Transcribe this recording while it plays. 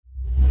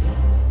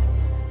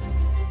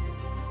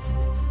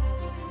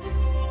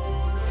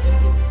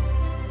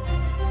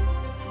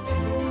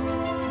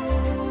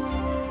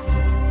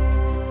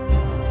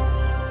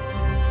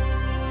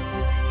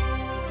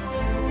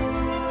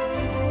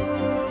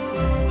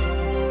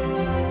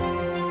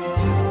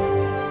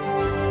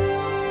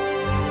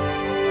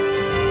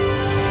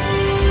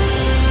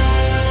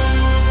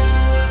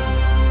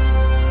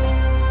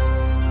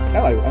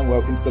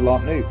to the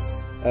LARP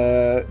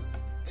Noobs.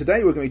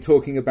 Today we're going to be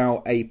talking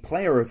about a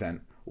player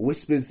event,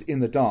 Whispers in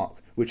the Dark,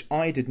 which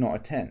I did not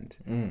attend.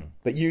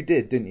 But you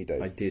did, didn't you,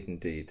 Dave? I did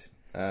indeed.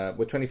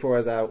 We're 24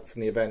 hours out from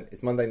the event.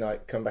 It's Monday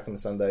night, come back on the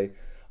Sunday.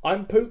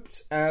 I'm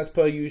pooped as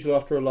per usual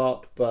after a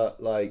LARP,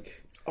 but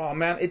like... Oh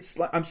man, it's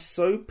like I'm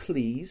so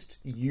pleased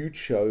you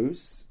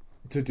chose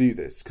to do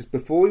this, because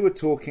before we were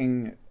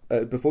talking...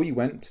 before you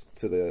went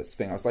to the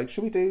thing, I was like,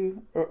 should we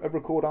do a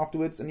record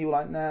afterwards? And you were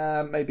like,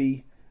 nah,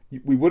 maybe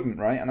we wouldn't,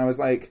 right? And I was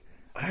like,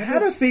 I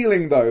had a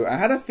feeling, though. I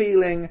had a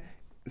feeling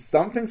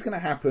something's going to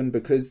happen,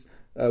 because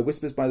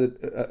Whispers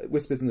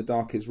in the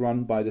Dark is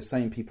run by the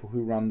same people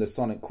who run the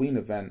Sonic Queen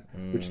event,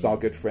 which is our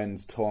good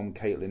friends Tom,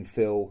 Caitlin,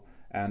 Phil,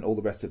 and all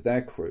the rest of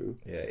their crew.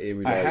 Yeah,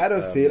 Eerie I Light, had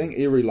a feeling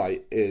Eerie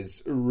Light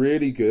is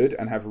really good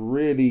and have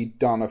really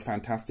done a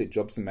fantastic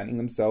job cementing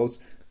themselves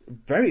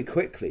very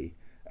quickly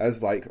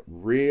as like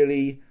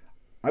really,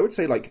 I would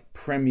say like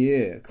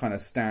premier kind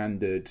of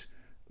standard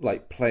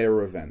like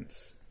player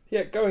events.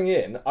 Yeah, going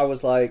in, I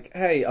was like,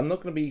 hey, I'm not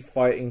going to be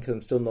fighting because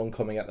I'm still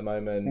non-comming at the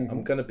moment. Mm-hmm.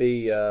 I'm going to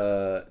be,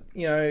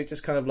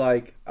 just kind of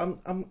like,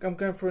 I'm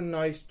going for a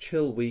nice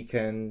chill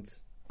weekend.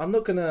 I'm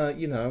not going to,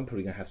 I'm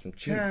probably going to have some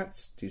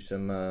chats, do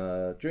some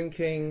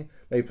drinking,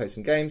 maybe play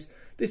some games.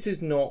 This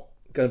is not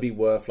going to be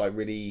worth like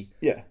really...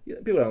 Yeah.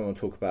 People don't want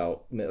to talk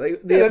about... They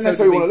don't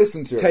necessarily want to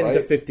listen to it, 10 right? to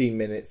 15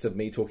 minutes of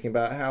me talking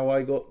about how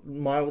I got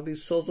mildly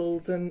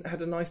sozzled and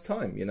had a nice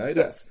time,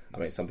 That's... I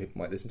mean, some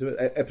people might listen to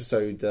it.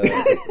 Episode...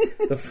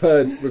 the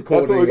third recording.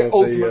 That's what we're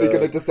ultimately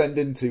going to descend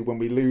into when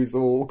we lose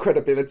all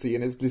credibility,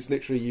 and it's just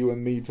literally you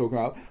and me talking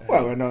about,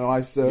 well, a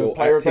nice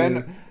player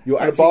event,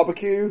 a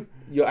barbecue.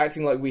 You're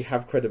acting like we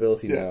have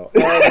credibility now.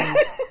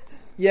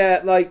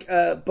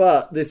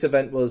 But this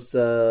event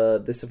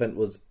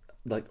was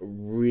like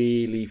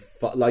really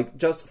fun, like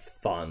just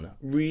fun,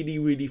 really,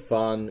 really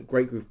fun,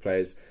 great group of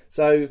players.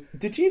 So,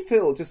 did you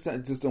feel just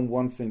on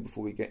one thing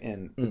before we get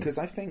in, because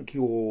I think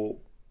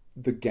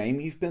the game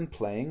you've been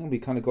playing, and we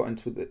kind of got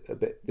into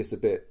this a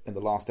bit in the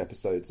last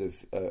episodes of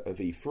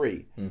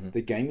E3. Mm-hmm.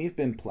 The game you've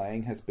been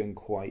playing has been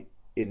quite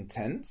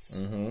intense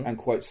and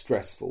quite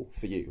stressful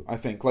for you. I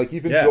think like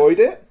you've enjoyed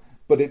it,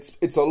 but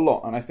it's a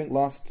lot. And I think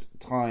last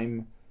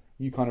time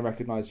you kind of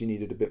recognised you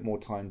needed a bit more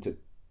time to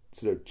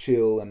sort of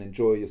chill and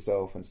enjoy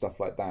yourself and stuff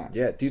like that.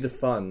 Yeah, do the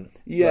fun.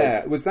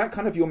 Yeah, was that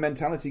kind of your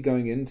mentality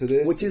going into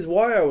this? Which is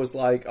why I was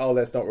like, oh,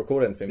 let's not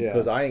record anything,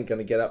 because I ain't going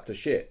to get up to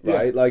shit,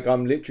 right? Yeah. Like,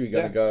 I'm literally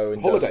going to go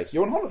and holiday.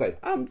 You're on holiday.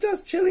 I'm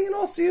just chilling in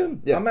Ossium.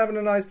 Yeah. I'm having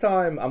a nice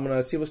time. I'm going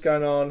to see what's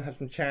going on, have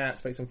some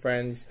chats, make some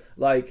friends.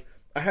 Like,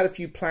 I had a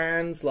few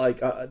plans. Like,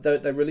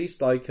 they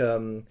released, like,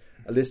 a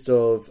list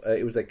of...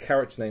 it was their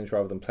character names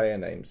rather than player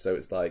names. So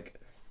it's,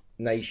 like,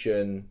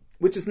 nation...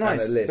 Which is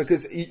nice,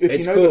 because if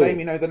you know the name,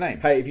 you know the name.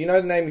 Hey, if you know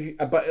the name,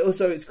 but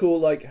also it's cool.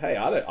 Like, hey,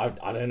 I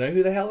don't know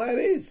who the hell that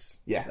is.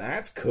 Yeah,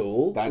 that's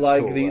cool. That's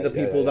like cool, these right? are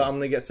people that I'm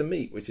going to get to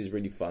meet, which is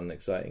really fun and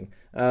exciting.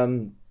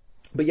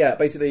 But yeah,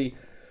 basically,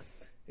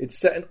 it's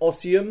set in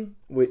Ossium,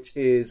 which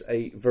is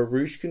a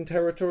Varushkan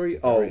territory.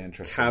 Very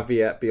interesting.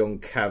 Caveat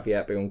beyond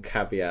caveat beyond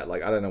caveat.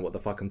 Like, I don't know what the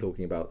fuck I'm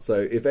talking about. So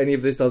if any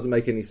of this doesn't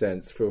make any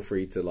sense, feel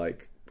free to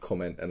like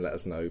comment and let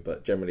us know.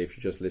 But generally, if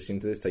you're just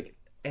listening to this, take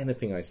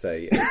anything I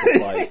say,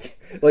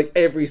 like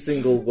every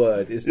single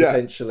word is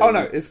potentially... Oh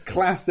no, it's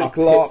classic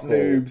LARP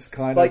noobs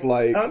kind of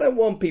like... I don't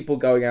want people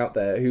going out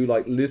there who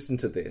like listen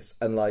to this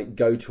and like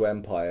go to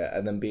Empire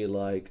and then be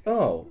like,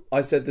 oh,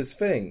 I said this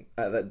thing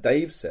that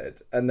Dave said,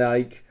 and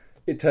like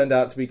it turned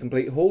out to be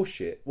complete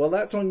horseshit. Well,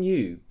 that's on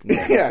you.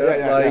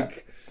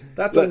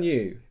 That's on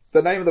you.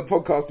 The name of the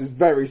podcast is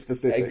very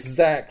specific.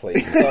 Exactly.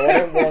 So I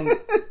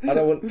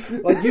don't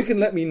want like, you can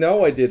let me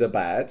know I did a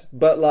bad,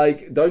 but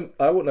like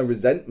I want no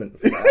resentment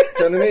for that.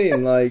 Do you know what I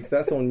mean? Like,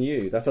 that's on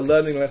you. That's a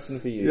learning lesson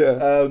for you.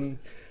 Yeah.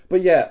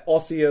 But yeah,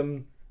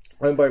 Ossium,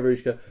 owned by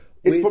Varushka.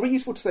 It's probably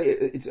useful to say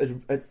it's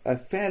a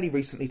fairly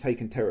recently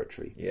taken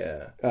territory.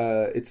 Yeah.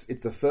 It's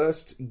the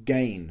first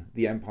gain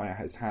the Empire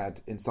has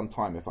had in some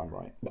time, if I'm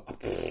right.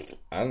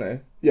 I don't know.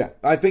 Yeah,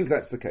 I think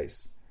that's the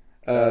case.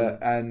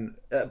 And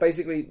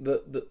basically,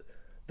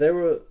 there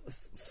were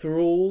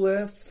Thrall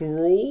there.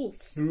 Thrall.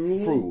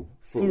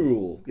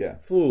 Yeah.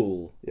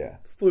 Thrall. Yeah.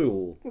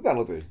 Thrall. Well,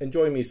 that'll do.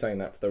 Enjoy me saying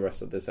that for the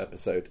rest of this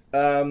episode.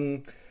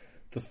 The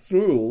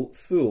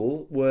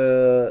Thrall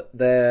were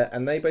there,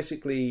 and they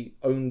basically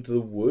owned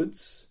the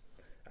woods.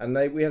 And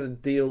we had a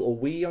deal, or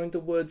we owned the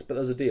woods, but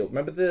there was a deal.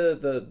 Remember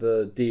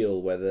the deal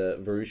where the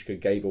Varushka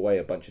gave away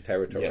a bunch of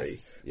territory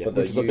for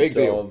the use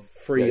of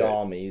free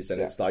armies,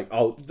 and it's like,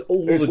 oh,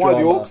 all the drama. It's why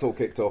the Orcs all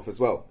kicked off as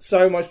well.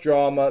 So much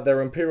drama. There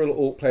were Imperial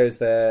Orc players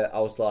there.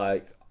 I was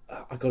like,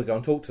 I've got to go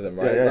and talk to them,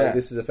 right?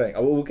 This is a thing.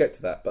 We'll get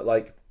to that. But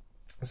like,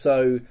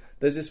 so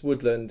there's this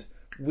woodland.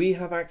 We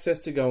have access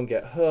to go and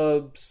get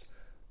herbs.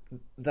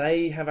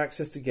 They have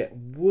access to get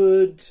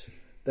wood.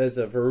 There's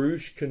a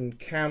Varushkan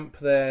camp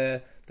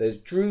there. There's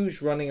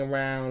Druge running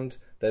around.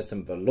 There's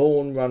some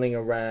Valorn running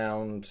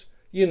around.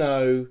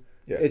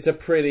 It's a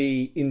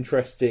pretty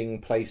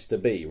interesting place to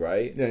be,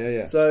 right?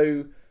 Yeah.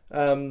 So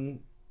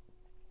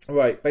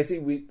Right,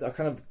 basically, I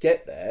kind of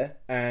get there,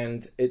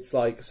 and it's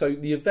like, so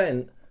the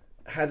event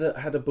had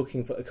a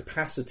booking for a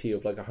capacity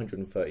of like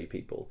 130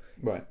 people.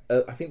 Right.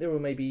 I think there were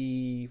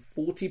maybe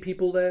 40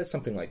 people there,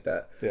 something like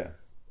that. Yeah.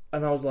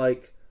 And I was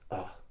like,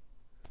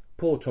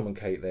 poor Tom and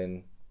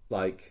Caitlin,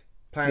 like,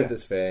 planned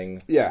this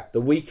thing. Yeah.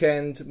 The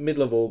weekend,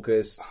 middle of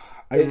August.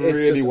 I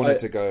really wanted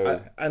to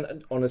go.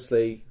 And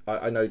honestly,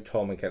 I know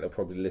Tom and Caitlin will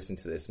probably listen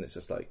to this, and it's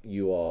just like,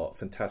 you are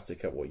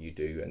fantastic at what you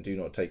do, and do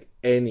not take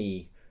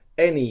anything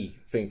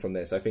from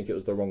this. I think it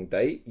was the wrong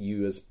date.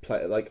 You as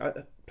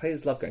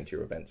players love going to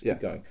your events.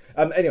 Keep going.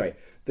 Anyway,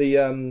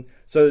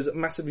 so it was a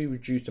massively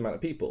reduced amount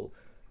of people.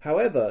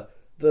 However,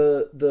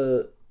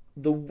 the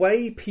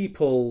way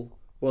people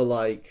were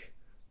like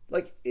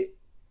it,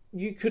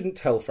 you couldn't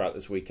tell throughout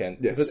this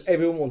weekend because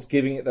everyone was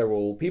giving it their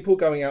all. People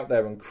going out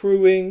there and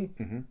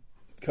crewing,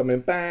 coming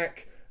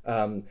back,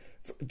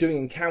 doing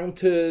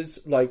encounters.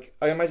 Like,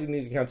 I imagine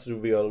these encounters will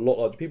be a lot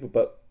larger people,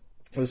 but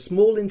the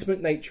small,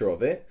 intimate nature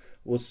of it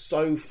was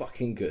so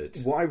fucking good.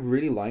 What I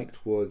really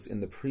liked was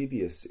in the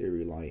previous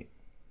Eerie Light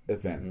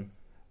event,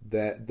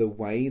 that the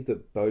way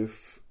that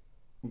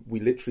we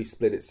literally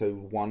split it, so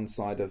one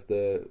side of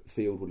the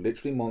field would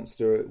literally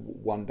monster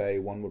one day,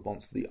 one would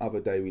monster the other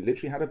day. We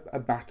literally had a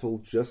battle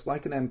just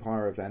like an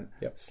Empire event,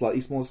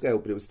 slightly small scale,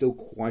 but it was still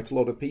quite a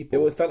lot of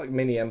people. It felt like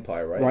mini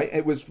Empire, right? Right,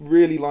 it was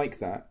really like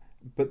that.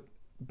 But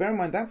bear in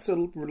mind, that's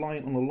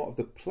reliant on a lot of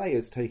the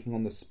players taking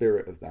on the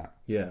spirit of that.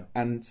 Yeah.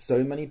 And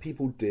so many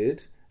people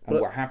did, and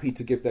were happy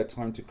to give their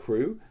time to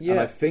crew. Yeah.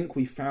 And I think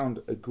we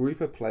found a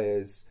group of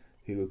players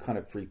who kind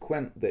of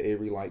frequent the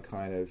Eerie Light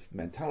kind of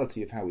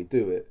mentality of how we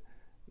do it,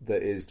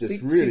 that is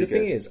just really good. The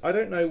thing is, I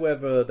don't know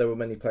whether there were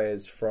many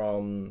players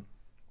from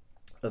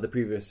the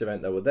previous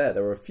event that were there.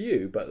 There were a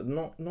few, but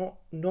not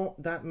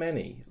that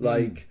many.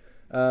 Like,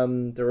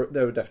 there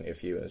were definitely a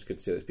few, and it's good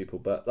to see those people.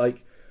 But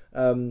like,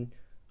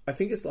 I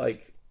think it's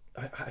like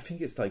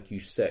you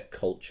set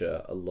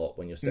culture a lot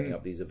when you're setting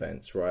up these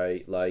events,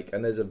 right? Like,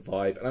 and there's a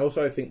vibe, and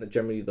I think that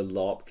generally the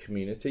LARP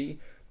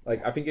community.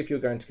 Like, I think if you're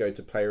going to go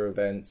to player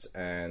events,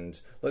 and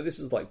like this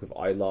is like with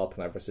iLARP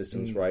and other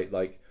systems, right?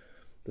 Like,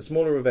 the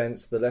smaller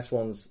events, the less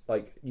ones,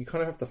 like, you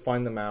kind of have to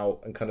find them out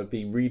and kind of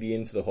be really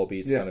into the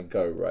hobby to kind of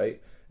go, right?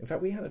 In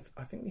fact,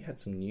 I think we had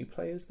some new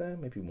players there,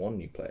 maybe one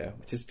new player,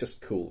 which is just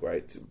cool,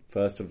 right?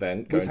 First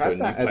event, going to a new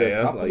player. At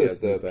a couple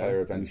of the player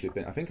events we've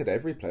been, I think at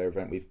every player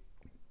event we've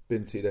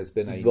been to, there's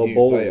been a new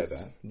player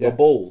there. The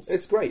balls.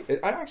 It's great.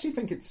 I actually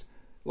think it's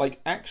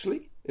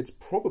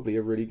probably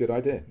a really good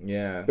idea.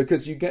 Yeah.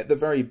 Because you get the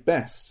very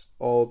best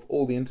of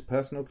all the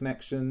interpersonal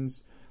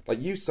connections.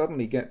 Like, you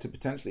suddenly get to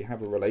potentially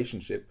have a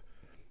relationship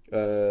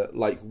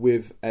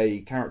with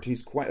a character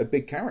who's quite a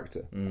big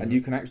character, and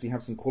you can actually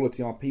have some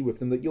quality RP with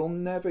them that you'll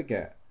never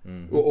get,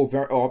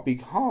 or be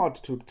hard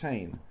to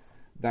obtain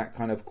that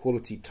kind of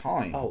quality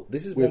time. Oh,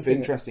 this is with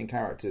interesting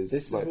characters.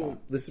 This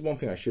is one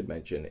thing I should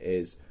mention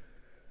is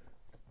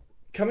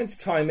coming to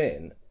time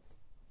in,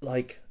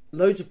 like,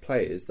 loads of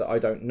players that I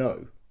don't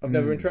know. I've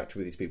never interacted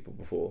with these people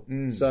before.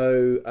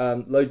 So,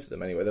 loads of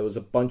them anyway. There was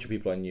a bunch of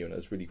people I knew, and it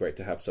was really great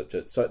to have such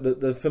a... So,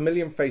 the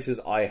familiar faces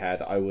I had,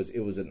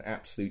 it was an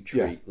absolute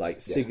treat. Yeah. Like,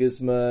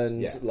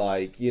 Sigismund,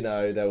 like, you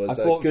know, there was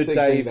Good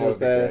Dave was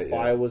there, great,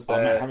 Fire was there.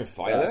 Oh, man, having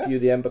Fire there? A few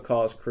of the Ember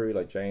Cars crew,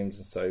 like James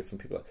and Soph, and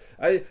people like...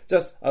 I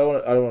don't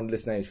want to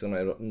list names because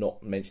I'm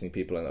not mentioning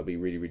people, and that'll be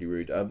really, really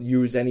rude.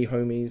 Use any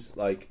homies,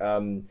 like,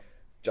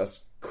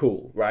 just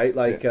cool, right?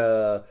 Like,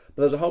 but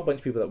there was a whole bunch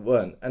of people that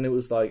weren't, and it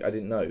was like, I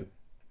didn't know.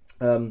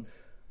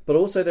 But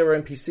also there were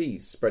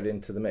NPCs spread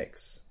into the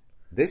mix.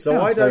 This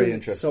sounds very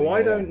interesting. So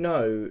I don't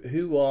know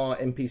who are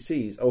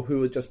NPCs or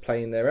who are just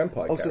playing their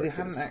Empire characters. So they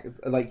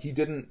hadn't you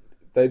didn't.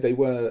 They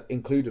were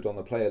included on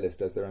the player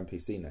list as their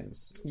NPC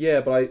names.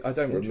 Yeah, but I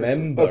don't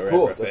remember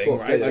everything,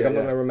 right? Yeah, like, I'm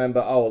not going to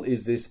remember. Oh,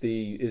 is this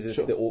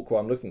the orc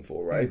I'm looking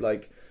for, right?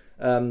 Like,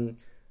 and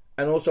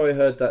also I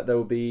heard that there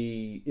will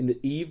be in the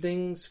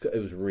evenings. It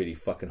was really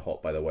fucking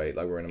hot, by the way.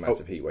 Like, we're in a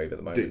massive heat wave at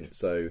the moment. Dude.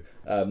 So,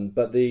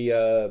 but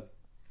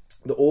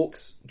the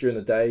orcs during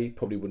the day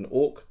probably wouldn't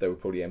orc. They were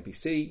probably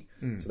NPC.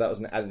 So that was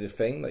an additive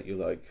thing that you're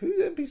like,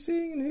 who's NPC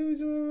and who's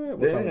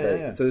what time of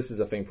day? So this is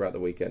a thing throughout the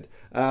weekend.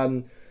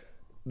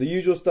 The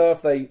usual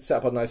stuff, they set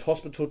up a nice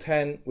hospital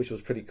tent, which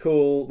was pretty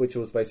cool, which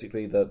was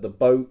basically the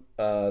boat.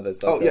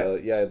 There's like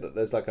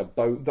there's like a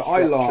boat the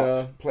structure.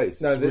 ILARP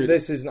place. No,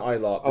 this isn't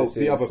ILARP. This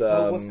is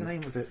other. What's the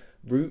name of it?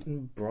 Root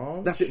and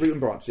Branch? That's it, Root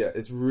and Branch, yeah.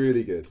 It's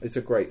really good. It's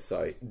a great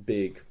site.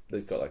 Big.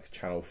 It's got like a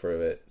channel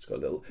through it. It's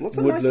got lots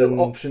of nice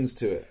little options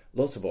to it.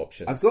 Lots of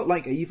options. I've got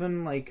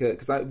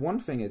because one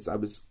thing is I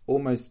was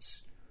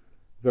almost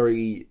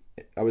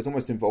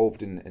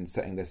involved in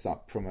setting this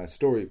up from a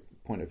story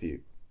point of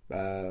view.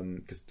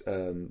 Because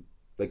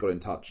they got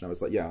in touch and I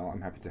was like, yeah, I'm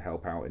happy to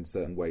help out in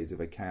certain ways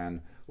if I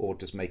can, or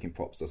just making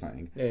props or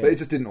something. But it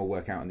just didn't all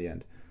work out in the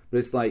end. But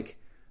it's like,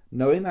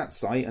 knowing that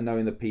site and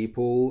knowing the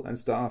people and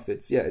stuff,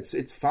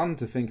 it's fun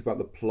to think about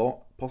the plot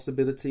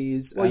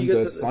possibilities and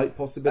the site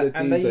possibilities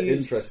and are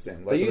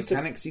interesting. Like the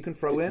mechanics you can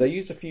throw in. They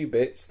used a few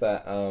bits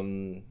that...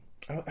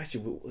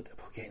 actually, we'll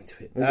get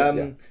into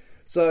it.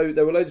 So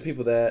there were loads of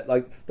people there.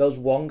 Like, there was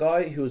one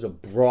guy who was a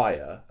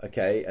briar,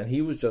 okay, and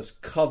he was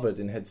just covered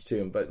in head to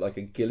toe, but like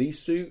a ghillie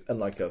suit and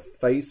like a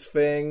face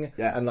thing,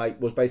 and like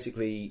was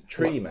basically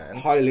tree man,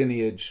 high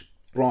lineage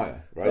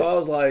briar. Right? So I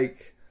was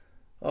like,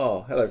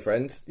 "Oh, hello,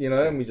 friend,"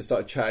 and we just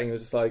started chatting. It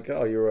was just like,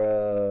 "Oh, you're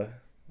a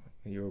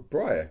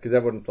briar," because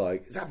everyone's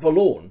like, "Is that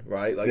forlorn?"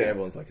 Right? Like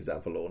everyone's like, "Is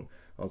that forlorn?"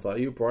 I was like, "Are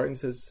you a briar?" And he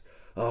says,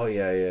 "Oh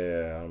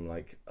yeah." I'm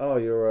like, "Oh,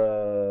 you're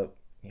a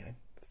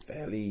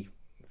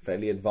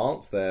fairly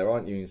advanced there,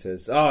 aren't you?" And he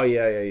says, "Oh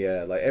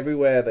yeah. Like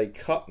everywhere they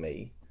cut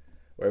me,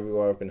 or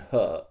everywhere I've been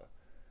hurt,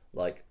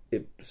 like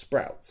it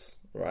sprouts,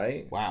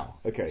 right?" Wow.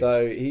 Okay.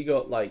 So he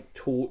got like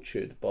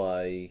tortured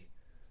by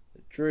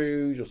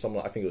Druge or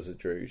someone. I think it was a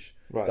Druge.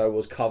 Right. So it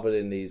was covered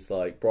in these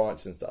like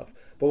branches and stuff.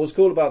 But what's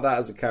cool about that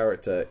as a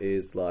character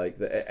is like,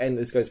 and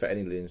this goes for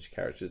any lineage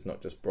characters, not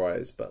just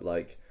briars, but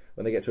like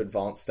when they get to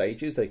advanced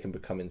stages, they can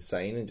become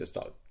insane and just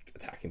start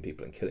attacking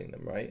people and killing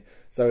them, right?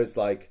 So it's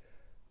like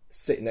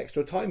sitting next to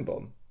a time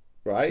bomb,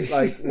 right?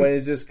 Like, when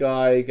is this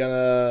guy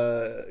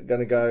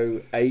gonna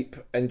go ape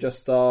and just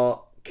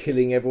start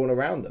killing everyone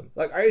around them?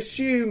 Like, I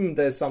assume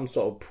there's some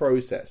sort of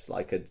process,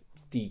 like a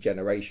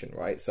degeneration,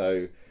 right?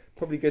 So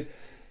probably good.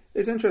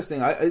 It's interesting.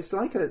 It's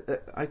like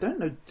I don't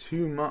know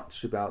too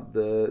much about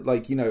the,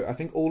 like, I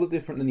think all the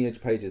different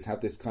lineage pages have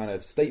this kind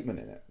of statement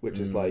in it, which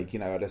is like,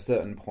 at a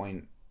certain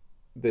point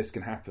this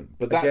can happen.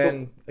 But that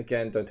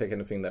again, don't take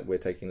anything that we're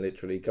taking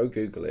literally. Go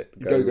Google it.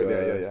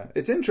 Yeah.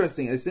 It's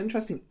interesting. It's an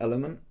interesting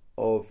element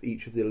of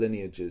each of the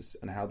lineages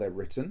and how they're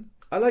written.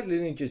 I like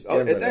lineages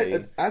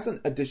generally. As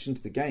an addition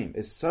to the game,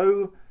 it's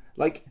so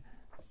like,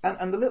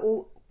 and the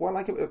little. What I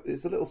like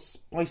is the little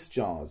spice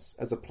jars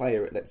as a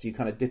player. It lets you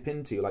kind of dip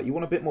into. Like, you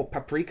want a bit more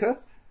paprika,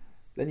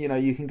 then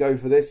you can go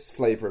for this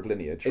flavour of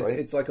lineage, right?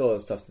 It's like all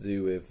that stuff to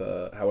do with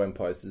how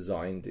Empire's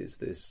designed. Is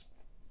this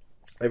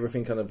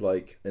everything kind of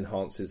like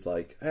enhances,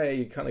 like, hey,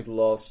 you kind of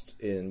lost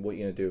in what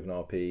you're gonna do with an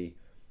RP.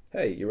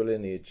 Hey, you're a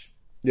lineage.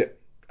 Yeah,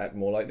 act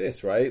more like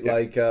this, right? Yeah.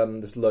 Like,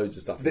 there's loads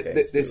of stuff.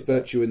 This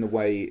virtue in the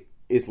way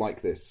is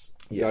like this.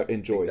 Yeah,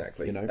 enjoy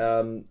exactly. It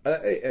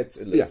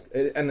looks,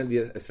 and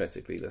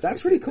aesthetically,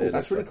 that's really cool.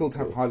 That's really cool to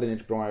have High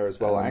Lineage Briar as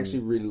well. I actually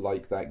really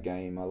like that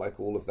game. I like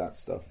all of that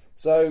stuff.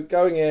 So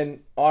going in,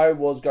 I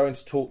was going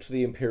to talk to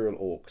the Imperial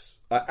Orcs.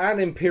 An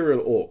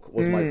Imperial Orc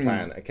was my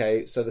plan.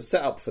 Okay, so the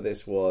setup for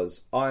this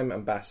was I'm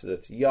ambassador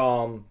to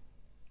Yarm.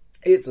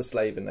 It's a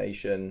slaver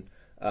nation.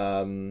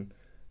 The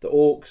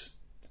Orcs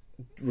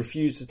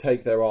refused to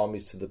take their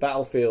armies to the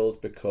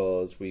battlefield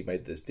because we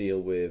made this deal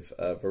with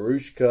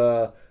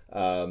Varushka.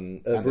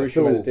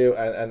 Varushka made a deal,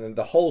 and then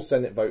the whole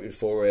Senate voted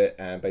for it,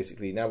 and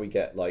basically now we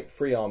get like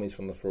 3 armies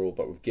from the Thrall,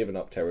 but we've given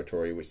up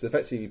territory, which is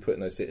effectively putting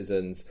those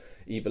citizens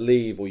either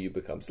leave or you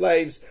become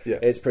slaves.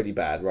 It's pretty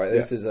bad, right?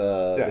 This is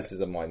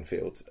a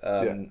minefield,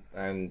 and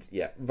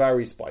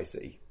very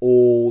spicy,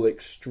 all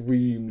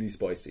extremely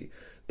spicy.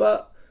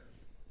 But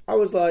I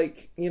was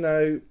like,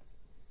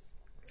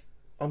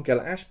 I'm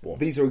Gellert Ashbourne.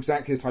 These are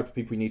exactly the type of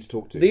people you need to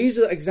talk to. These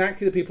are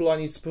exactly the people I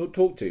need to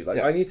talk to. Like,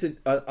 I need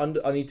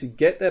to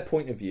get their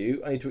point of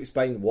view. I need to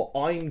explain what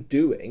I'm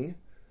doing,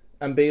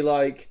 and be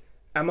like,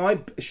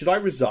 should I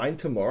resign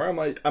tomorrow?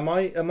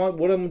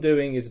 What I'm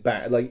doing is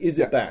bad. Like, is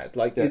it bad?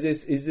 Like, is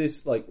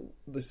this like,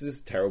 this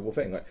is a terrible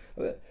thing? Like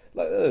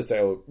let's say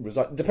I'll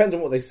resign. Depends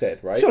on what they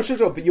said, right?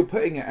 Sure. But you're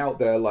putting it out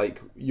there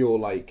like you're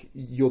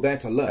there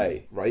to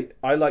learn, right?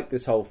 I like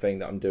this whole thing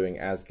that I'm doing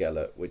as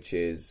Gellert, which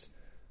is,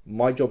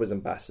 my job as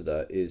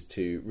ambassador is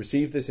to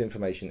receive this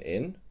information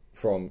in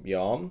from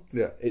Yarm.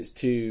 Yeah. It's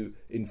to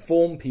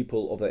inform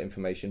people of that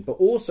information, but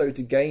also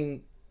to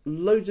gain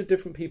loads of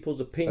different people's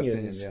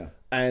opinions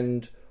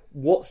and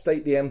what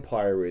state the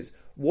Empire is.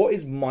 What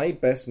is my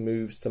best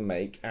moves to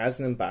make as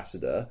an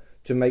ambassador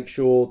to make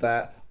sure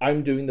that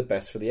I'm doing the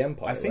best for the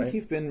Empire? I think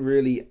you've been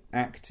really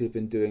active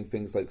in doing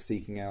things like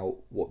seeking out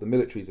what the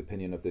military's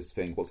opinion of this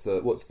thing, what's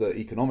the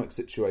economic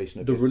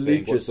situation of this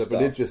thing, what's the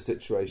religious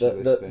situation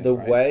of this thing. The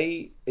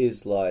way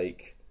is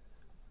like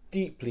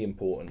deeply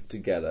important to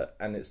Gellert,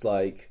 and it's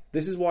like,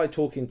 this is why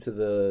talking to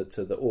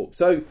the Orcs.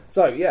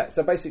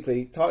 So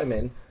basically, time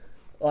in,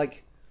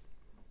 like,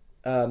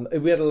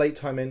 we had a late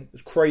time in. It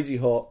was crazy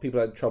hot.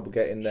 People had trouble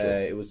getting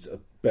there. Sure. It was a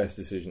best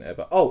decision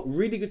ever. Oh,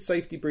 really good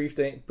safety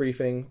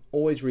briefing.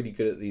 Always really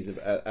good at these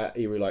at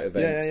Eerie Light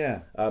events.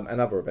 Yeah.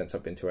 And other events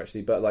I've been to,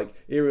 actually. But like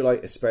Eerie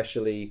Light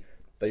especially,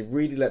 they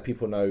really let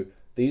people know,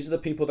 these are the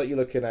people that you're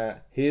looking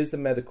at. Here's the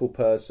medical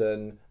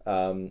person.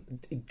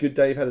 Good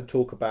Dave had a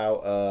talk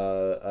about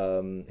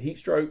heat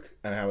stroke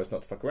and how it's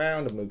not to fuck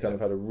around. And we kind of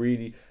had a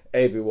really,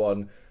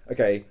 everyone,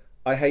 okay,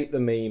 I hate the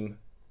meme,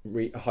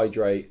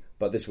 hydrate.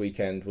 But this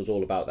weekend was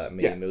all about that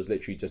meme. Yeah. It was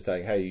literally just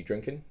saying, "Hey, are you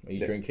drinking? Are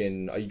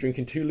you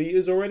drinking 2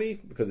 liters already?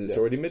 Because it's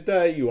already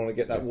midday. You want to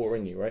get that water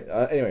in you, right?"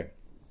 Anyway,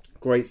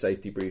 great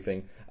safety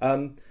briefing.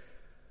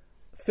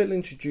 Phil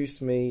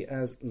introduced me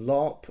as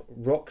LARP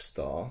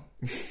Rockstar.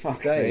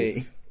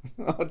 Dave.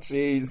 Oh,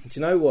 jeez.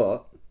 Do you know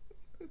what?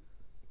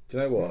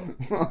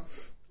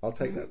 I'll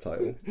take that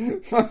title.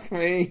 Fuck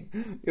me.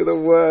 You're the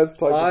worst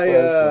type of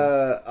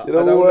person.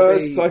 You're the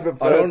worst type of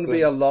person. I don't want to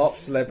be a LARP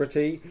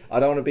celebrity. I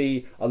don't want to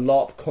be a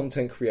LARP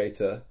content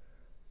creator.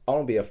 I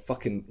want to be a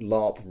fucking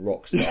LARP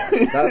rock star.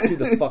 That's who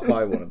the fuck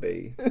I want to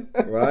be.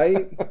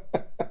 Right?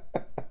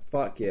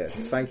 Fuck yes.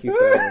 Thank you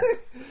for...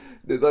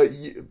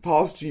 Like,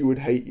 past you would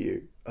hate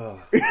you.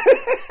 Oh,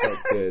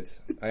 that's good.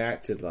 I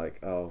acted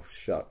like, oh,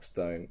 shucks,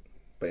 don't.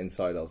 But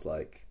inside I was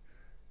like,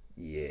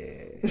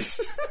 yeah.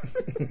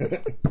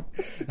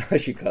 I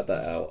should cut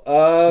that out.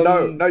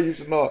 No, you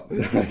should not.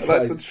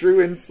 That's a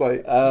true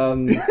insight.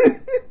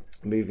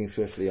 Moving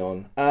swiftly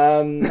on.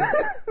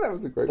 That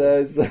was a great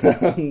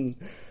one.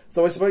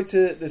 So I spoke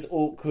to this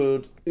orc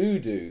called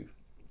Udo,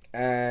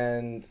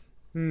 and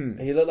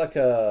he looked like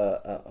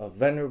a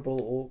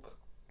venerable orc,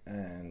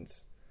 and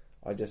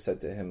I just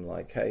said to him,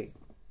 like, hey,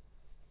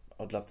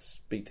 I'd love to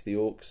speak to the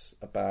orcs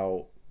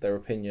about their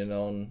opinion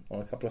on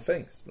a couple of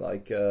things.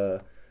 Like,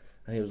 and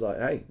he was like,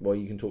 hey, well,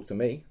 you can talk to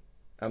me.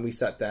 And we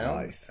sat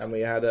down, and we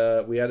had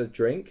a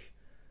drink,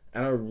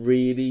 and a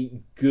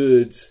really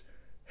good,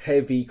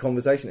 heavy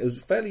conversation. It was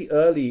fairly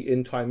early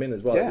in Time In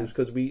as well. Yeah. It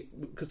was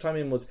because Time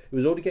In was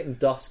already getting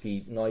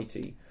dusky,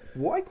 nighty.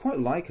 What I quite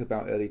like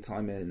about early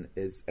Time In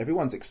is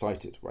everyone's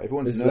excited, right?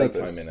 Everyone's This nervous.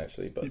 is late Time In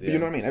actually, but you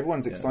know what I mean.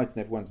 Everyone's excited, and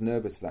everyone's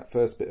nervous for that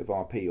first bit of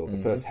RP or the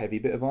first heavy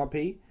bit of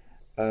RP.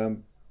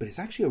 But it's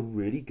actually a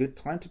really good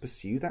time to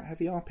pursue that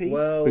heavy RP.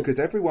 Well, because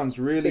everyone's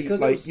really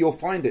you'll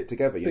find it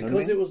together. You know what I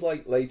mean? It was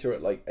like later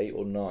at like 8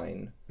 or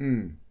 9.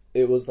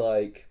 It was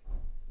like,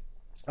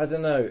 I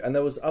don't know, and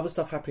there was other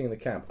stuff happening in the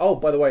camp. Oh,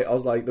 by the way, I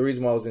was like, the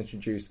reason why I was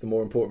introduced, the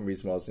more important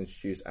reason why I was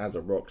introduced as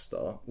a rock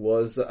star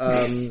was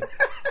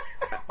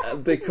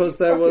because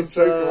there was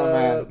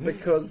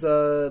because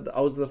I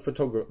was the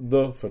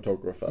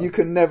photographer. You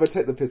can never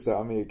take the piss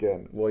out of me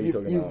again. What are you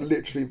talking about? You've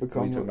literally become.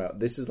 What are you talking about?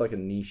 This is like a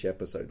niche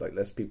episode. Like,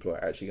 less people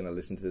are actually going to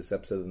listen to this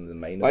episode than the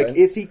main. Like,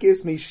 events. if he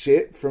gives me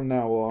shit from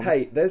now on,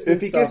 hey, there's been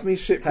if he gives me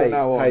shit from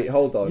now on, hey,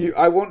 hold on.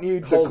 I want you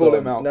to call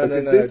him out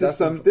because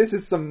this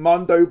is some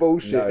Mondo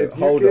bullshit. No, if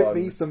you give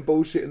me some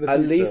bullshit in the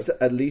future,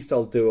 at least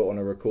I'll do it on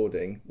a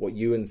recording. What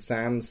you and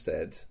Sam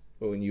said.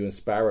 When you and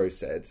Sparrow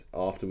said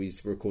after we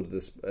recorded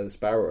the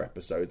Sparrow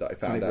episode that I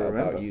found out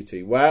about you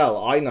two.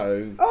 Well, I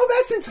know. Oh,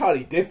 that's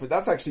entirely different.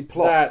 That's actually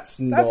plot.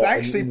 That's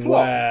actually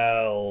plot.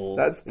 Well,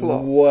 that's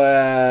plot.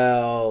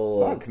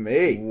 Well, fuck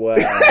me. Well,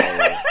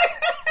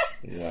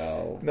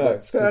 well. No,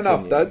 fair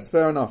enough. That's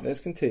fair enough.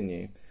 Let's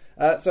continue.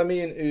 So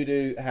me and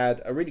Udo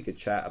had a really good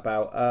chat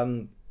about.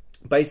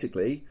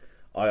 Basically,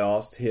 I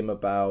asked him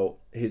about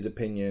his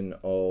opinion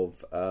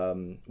of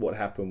what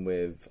happened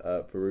with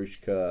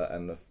Verushka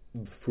and the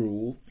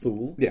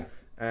Thule. Yeah.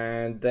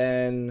 And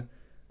then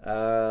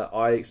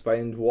I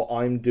explained what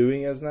I'm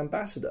doing as an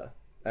ambassador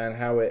and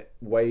how it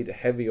weighed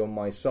heavy on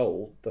my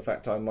soul, the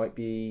fact I might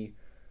be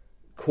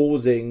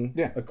causing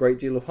a great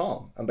deal of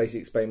harm, and basically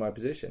explain my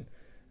position.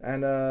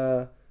 And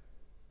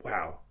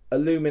wow,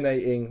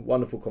 illuminating,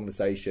 wonderful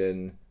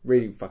conversation,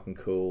 really fucking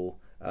cool.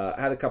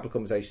 I had a couple of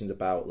conversations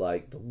about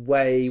like the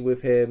way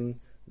with him,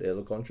 a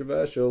little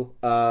controversial,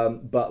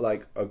 but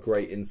like a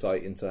great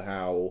insight into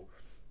how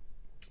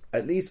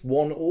at least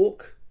one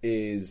orc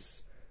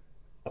is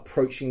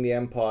approaching the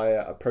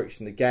Empire,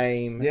 approaching the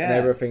game, and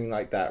everything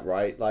like that,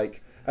 right?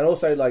 Like, and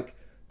also like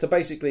to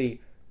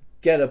basically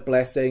get a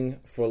blessing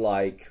for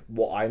like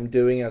what I'm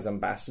doing as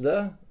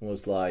ambassador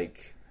was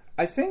like,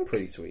 I think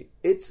pretty sweet.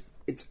 It's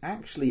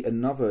actually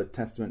another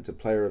testament to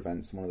player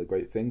events. One of the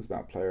great things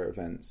about player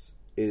events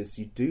is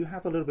you do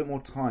have a little bit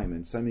more time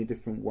in so many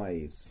different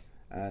ways,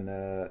 and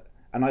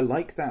I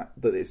like that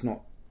it's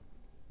not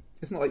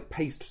like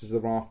paced to the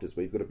rafters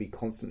where you've got to be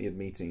constantly at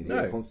meetings,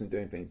 you're constantly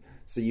doing things.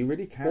 So you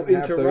really can have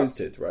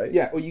interrupted, those, right?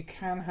 Yeah, or you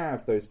can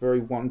have those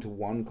very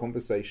one-to-one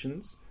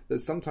conversations that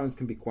sometimes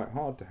can be quite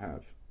hard to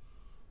have.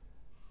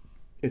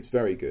 It's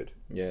very good.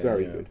 It's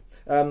very good.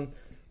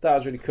 That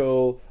was really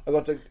cool. I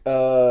got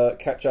to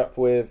catch up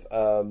with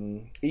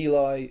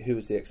Eli, who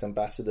was the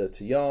ex-ambassador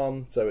to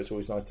Yarm, so it's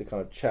always nice to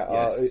kind of chat.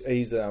 Yes.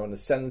 He's now a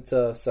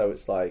senator, so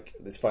it's like,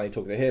 it's funny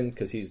talking to him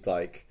because he's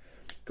like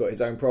got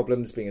his own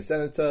problems being a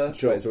senator.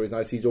 Sure. But it's always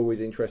nice. He's always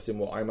interested in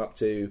what I'm up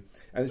to,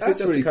 and it's That's good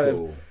just really to kind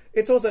cool. of.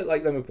 It's also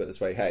like, let me put it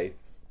this way, hey.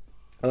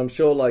 And I'm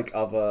sure, like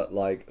other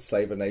like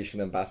Slaver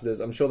Nation ambassadors,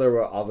 I'm sure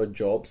there are other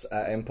jobs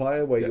at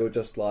Empire where you're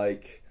just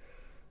like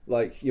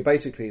you're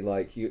basically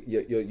like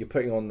you're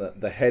putting on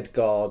the head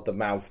guard, the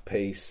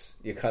mouthpiece.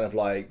 You're kind of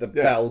like the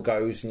bell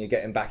goes and you're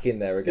getting back in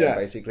there again,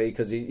 basically,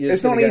 because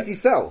it's not an easy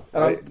sell.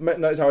 Right? And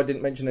notice how I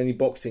didn't mention any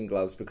boxing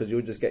gloves because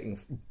you're just getting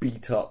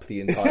beat up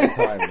the entire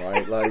time,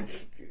 right?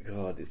 Like,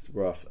 God, it's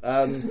rough.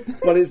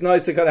 But it's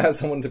nice to kind of have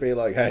someone to be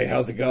like, hey,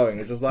 how's it going?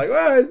 It's just like,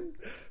 well,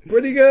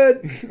 pretty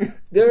good,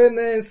 doing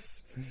this.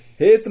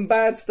 Here's some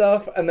bad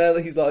stuff, and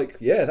then he's like,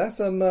 yeah, that's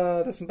some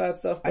bad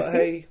stuff, but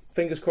hey,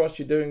 fingers crossed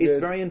you're doing good. It's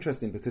very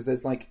interesting because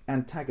there's like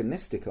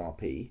antagonistic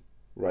RP,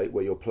 right,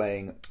 where you're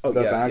playing the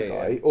bad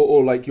guy,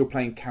 or like you're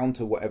playing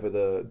counter whatever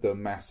the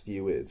mass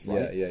view is,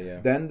 right? Yeah.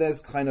 Then there's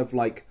kind of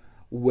like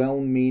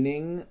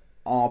well-meaning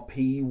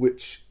RP,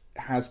 which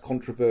has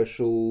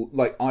controversial,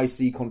 like I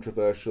see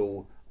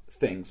controversial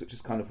things, which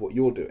is kind of what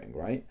you're doing,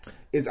 right?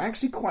 Is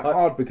actually quite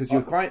hard because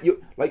you're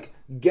like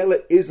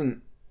Gellert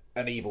isn't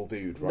an evil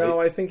dude, right?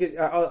 No, I think it.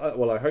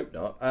 Well, I hope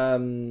not.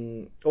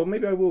 Or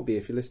maybe I will be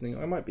if you're listening.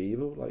 I might be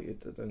evil. Like,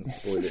 don't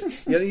spoil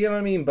it. You know what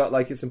I mean? But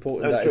like, it's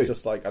important that it's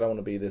just like I don't want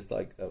to be this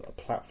like a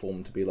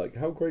platform to be like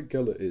how great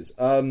Gellert is.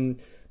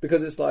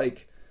 Because it's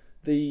like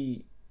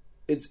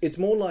it's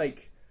more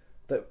like.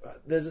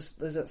 There's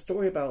that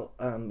story about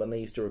when they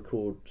used to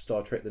record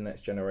Star Trek: The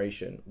Next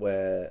Generation,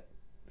 where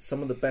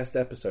some of the best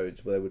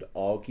episodes where they would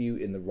argue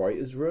in the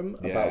writers' room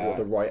about what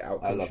the right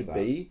outcome should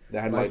be. They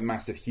had like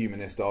massive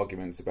humanist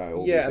arguments about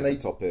all these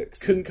different topics.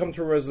 Couldn't come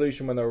to a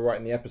resolution when they were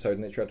writing the episode,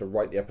 and they tried to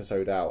write the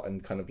episode out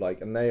and kind of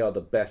like, and they are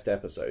the best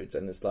episodes.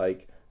 And it's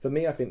like, for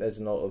me, I think there's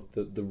a lot of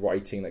the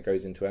writing that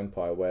goes into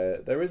Empire where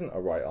there isn't a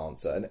right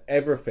answer and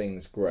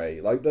everything's grey.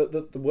 Like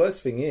the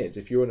worst thing is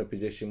if you're in a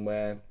position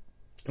where,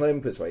 let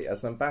me put it this way,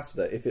 as an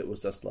ambassador, if it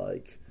was just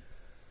like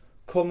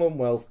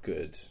Commonwealth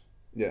good,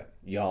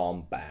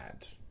 Yarn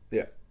bad,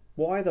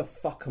 why the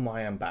fuck am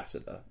I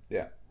ambassador?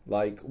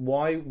 Like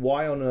why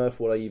on earth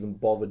would I even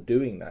bother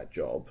doing that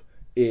job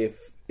if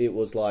it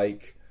was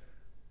like,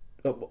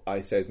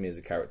 I say as me as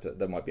a character,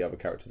 there might be other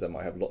characters that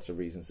might have lots of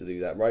reasons to do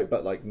that, right?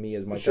 But like me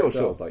as my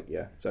character, I was like,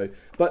 so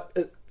but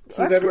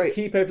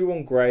keep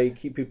everyone grey,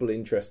 keep people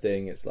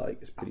interesting. It's like,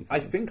 it's pretty fun. I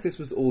think this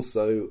was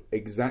also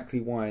exactly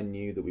why I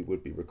knew that we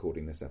would be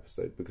recording this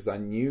episode, because I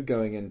knew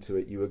going into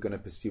it you were going to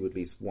pursue at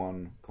least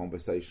one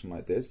conversation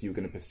like this. You were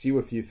going to pursue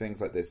a few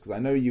things like this, because I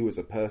know you as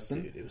a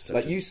person. Dude,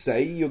 like you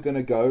say you're going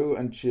to go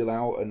and chill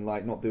out and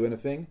like not do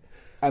anything,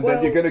 and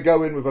then you're going to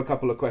go in with a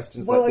couple of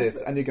questions like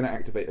this, and you're going to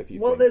activate a few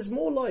things. There's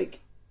more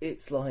like,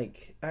 it's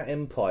like at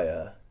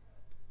Empire,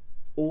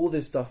 all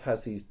this stuff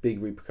has these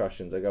big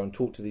repercussions. I go and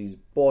talk to these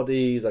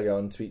bodies, I go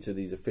and speak to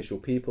these official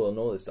people and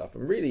all this stuff,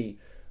 and really,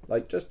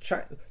 like, just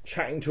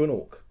chatting to an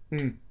orc.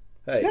 Hey,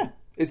 I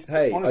just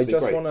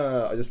want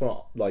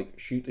to like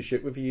shoot the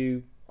shit with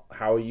you.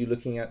 How are you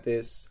looking at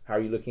this? How are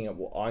you looking at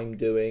what I'm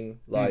doing?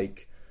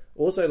 Like,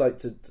 also like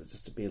to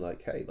just to be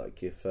like, hey,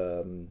 like if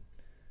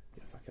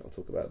fuck it, I'll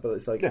talk about it. But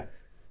it's like,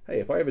 hey,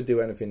 if I ever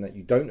do anything that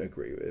you don't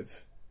agree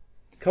with,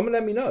 come and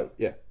let me know.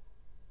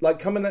 Like,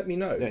 come and let me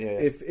know.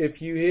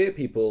 If you hear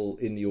people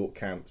in the Orc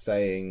camp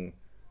saying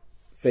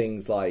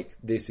things like,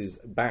 this is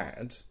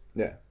bad,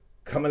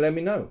 come and let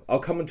me know. I'll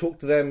come and talk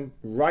to them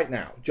right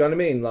now. Do you know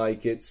what I mean?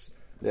 Like, it's...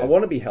 I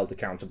want to be held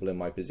accountable in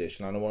my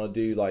position, and I want to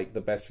do, like,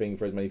 the best thing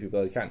for as many people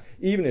as I can.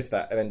 Even if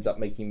that ends up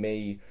making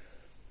me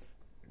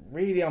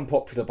really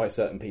unpopular by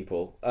certain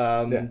people.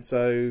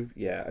 So,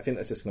 I think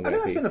that's just going to I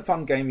think that's been a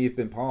fun game you've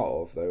been part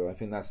of, though. I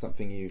think that's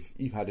something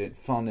you've had it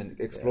fun in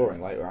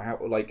exploring.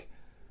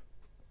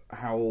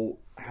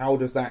 How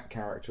does that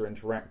character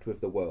interact with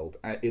the world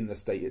in the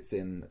state it's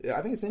in?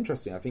 I think it's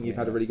interesting. I think you've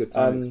had a really good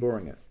time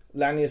exploring it.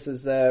 Lanius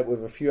is there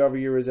with a few other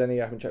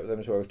Eurozeni. I haven't checked with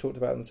them, so I've talked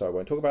about them, so I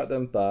won't talk about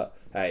them. But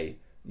hey,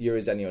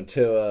 Eurozeni on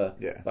tour.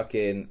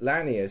 Fucking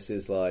Lanius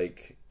is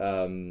like,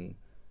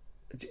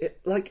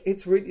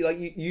 it's really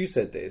like you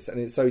said this, and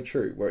it's so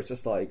true. Where it's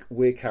just like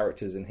we're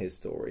characters in his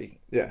story.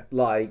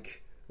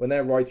 Like when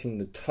they're writing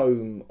the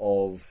tome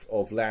of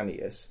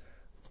Lanius,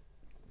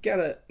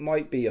 Gellert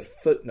might be a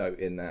footnote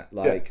in that,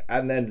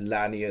 and then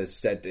Lanius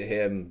said to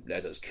him,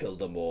 "Let us kill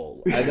them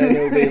all," and then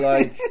it'll be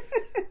like,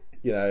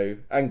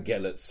 and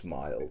Gellert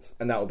smiled,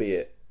 and that'll be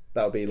it.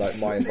 That'll be like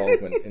my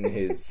involvement in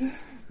his.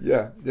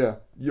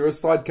 You're a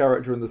side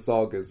character in the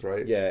sagas,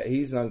 right? Yeah,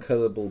 he's an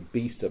unkillable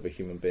beast of a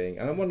human being,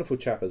 and a wonderful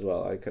chap as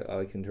well. I can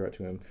interact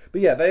with him,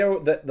 but they are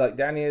like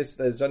Lanius.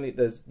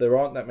 There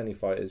aren't that many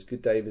fighters.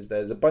 Good Davis.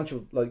 There's a bunch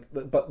of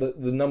but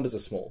the numbers are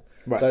small.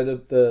 Right. So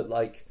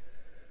the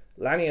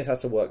Lanius has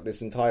to work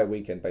this entire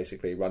weekend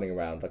basically running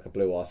around like a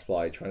blue-ass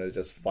fly trying to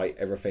just fight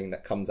everything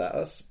that comes at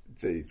us.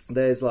 Jeez.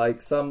 There's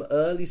like some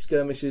early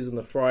skirmishes on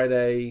the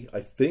Friday.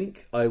 I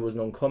think I was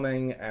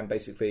non-comming, and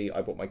basically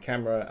I bought my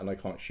camera and I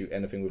can't shoot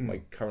anything with my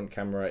current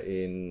camera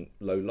in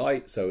low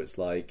light, so it's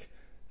like,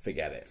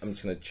 forget it. I'm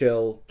just going to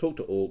chill, talk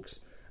to orcs.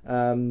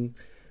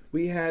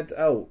 We had...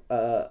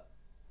 so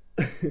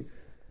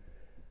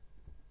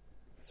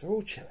we're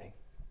all chilling.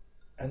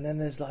 And then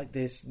there's like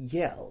this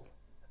yell.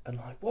 And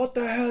like, what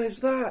the hell is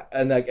that?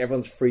 And like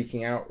everyone's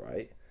freaking out,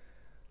 right?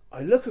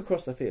 I look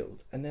across the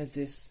field and there's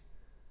this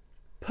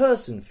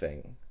person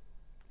thing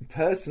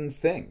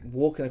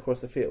walking across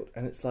the field,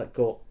 and it's like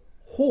got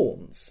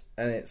horns,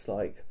 and it's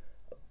like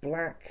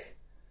black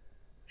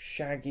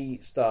shaggy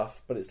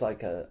stuff, but it's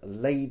like a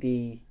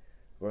lady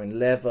wearing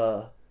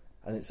leather,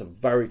 and it's a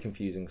very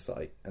confusing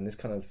sight. And this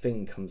kind of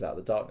thing comes out of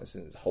the darkness,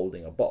 and it's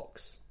holding a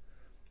box,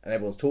 and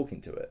everyone's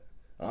talking to it.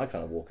 And I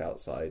kind of walk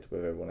outside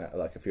with everyone,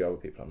 like a few other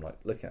people. I'm like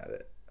looking at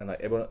it, and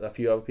like a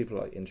few other people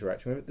are like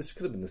interacting with it. This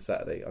could have been the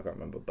Saturday, I can't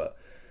remember, but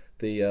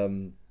they're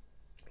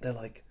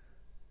like,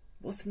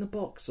 "What's in the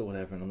box?" or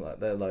whatever, and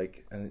they're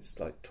like, and it's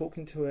like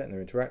talking to it, and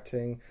they're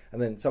interacting,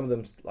 and then some of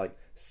them like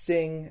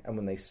sing, and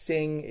when they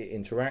sing, it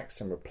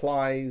interacts and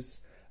replies,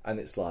 and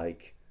it's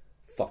like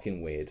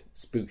fucking weird,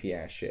 spooky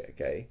ass shit,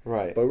 okay?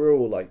 Right. But we're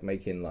all like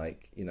making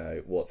like, you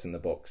know, what's in the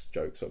box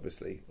jokes,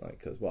 obviously, like,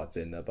 because what's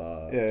in the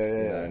box, you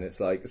know? And it's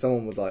like,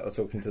 someone was like, I was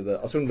talking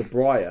to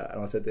Briar,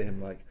 and I said to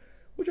him, like,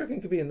 what do you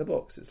reckon could be in the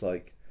box? It's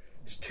like,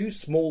 it's too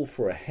small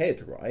for a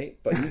head, right?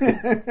 But you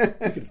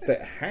could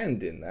fit a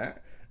hand in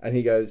that. And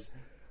he goes,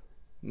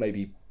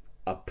 maybe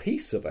a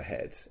piece of a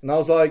head. And I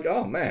was like,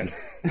 oh man,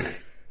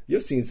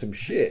 you've seen some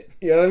shit.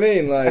 You know what I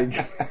mean? Like,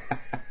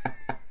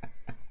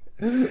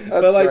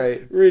 that's like,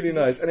 great. Really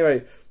nice.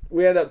 Anyway,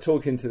 we ended up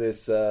talking to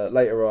this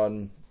later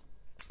on.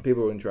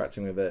 People were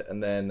interacting with it,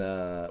 and then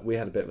we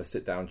had a bit of a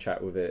sit down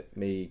chat with it.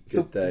 Me,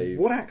 Dave.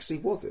 What actually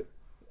was it?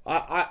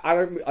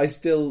 I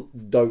still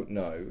don't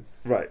know.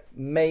 Right.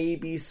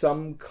 Maybe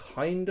some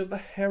kind of a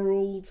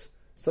herald,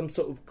 some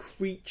sort of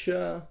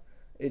creature.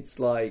 It's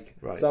like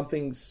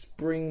something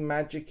spring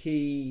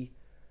magic-y,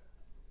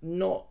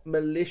 not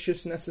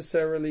malicious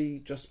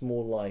necessarily, just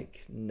more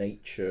like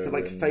nature. So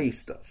like fae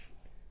stuff.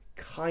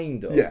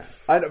 Kind of. Yeah.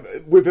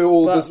 With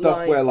all the stuff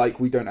like, where like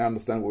we don't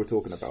understand what we're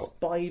talking about.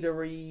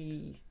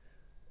 Spidery.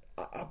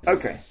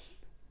 Okay.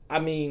 I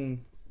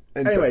mean,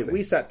 anyway,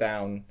 we sat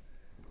down,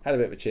 had a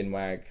bit of a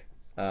chinwag.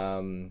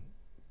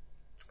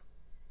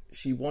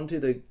 She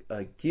wanted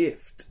a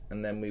gift,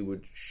 and then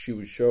she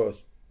would show us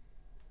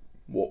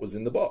what was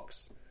in the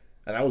box.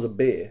 And that was a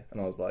beer.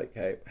 And I was like,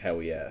 hey,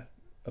 hell yeah.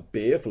 A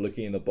beer for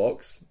looking in the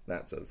box?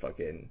 That's a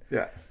fucking...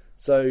 Yeah.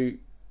 So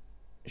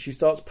she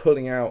starts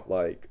pulling out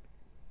like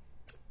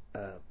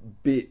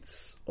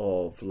bits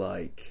of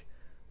like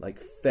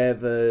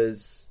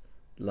feathers,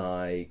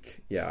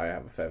 like... Yeah, I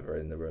have a feather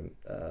in the room.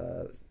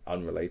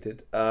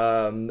 Unrelated.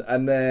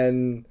 And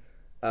then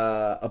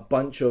a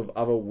bunch of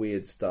other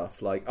weird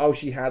stuff. Like,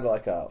 she had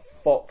like a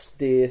fox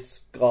deer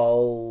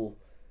skull.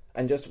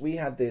 And we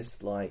had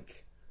this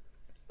like...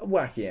 a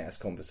wacky ass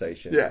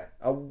conversation. Yeah.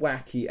 A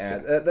wacky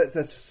ass. Let's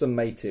just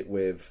summate it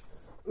with.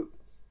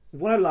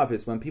 What I love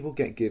is when people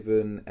get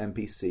given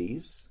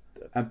NPCs,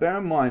 and bear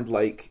in mind,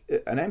 like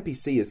an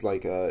NPC is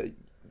like you're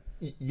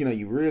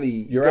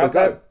out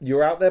there.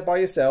 You're out there by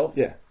yourself.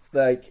 Yeah.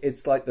 Like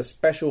it's like the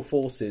special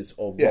forces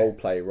of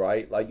roleplay,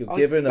 right? Like you're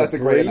given that's a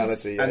great brief,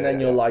 analogy, and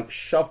then you're like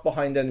shoved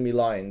behind enemy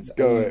lines,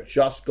 and you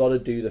just got to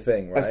do the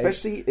thing, right?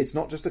 Especially, it's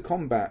not just a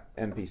combat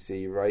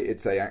NPC, right?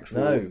 It's a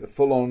actual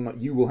full-on.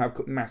 You will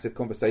have massive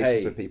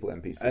conversations with people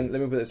NPC. And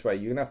let me put it this way: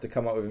 you're gonna have to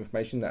come up with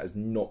information that is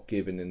not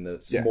given in the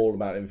small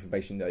amount of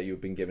information that you've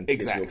been given to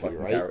give your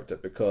fucking character,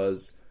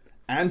 because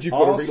and you've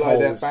got to relay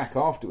that back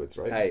afterwards,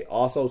 right? Hey,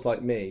 arseholes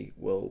like me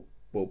will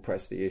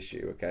press the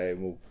issue, okay,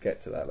 and we'll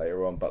get to that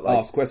later on. But like,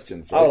 ask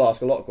questions. Right? I'll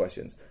ask a lot of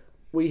questions.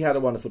 We had a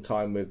wonderful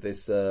time with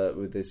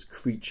this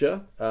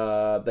creature.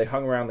 They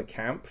hung around the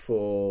camp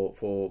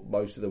for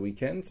most of the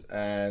weekend,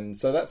 and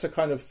so that's a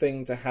kind of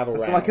thing to have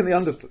around. It's like in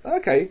the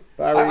okay.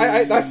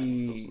 That's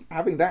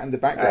having that in the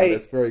background.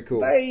 That's very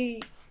cool.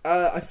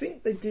 I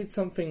think they did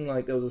something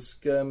like there was a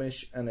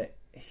skirmish and it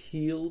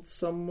healed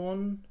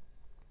someone.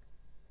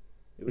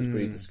 It was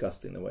pretty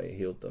disgusting the way it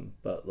healed them,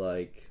 but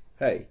like,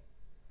 hey.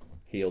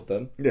 Healed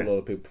them. Yeah. A lot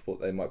of people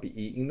thought they might be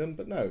eating them,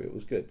 but no, it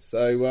was good.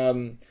 So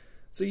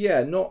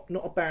yeah, not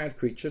a bad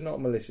creature, not a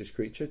malicious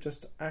creature,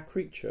 just a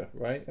creature,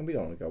 right? And we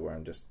don't want to go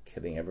around just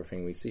killing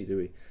everything we see, do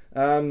we?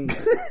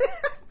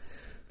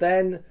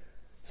 Then,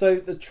 so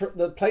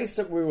the place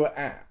that we were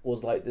at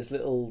was like this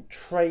little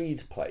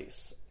trade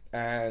place,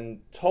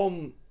 and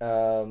Tom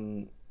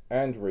and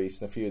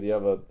Reese and a few of the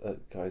other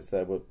guys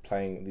there were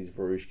playing these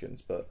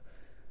Varushkins, but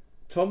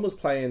Tom was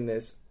playing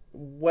this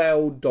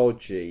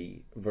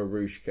dodgy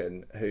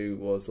Varushkin who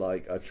was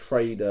like a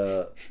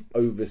trader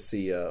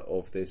overseer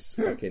of this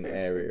fucking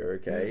area,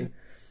 okay?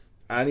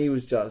 And he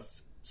was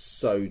just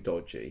so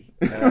dodgy.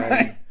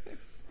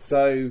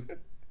 So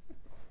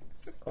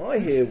I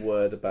hear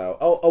word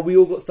about we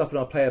all got stuff in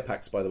our player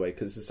packs, by the way,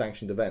 because it's a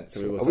sanctioned event.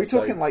 So are we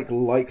talking like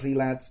Likely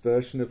Lads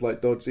version of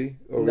like dodgy?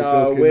 Or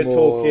we're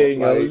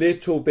talking like, a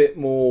little bit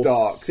more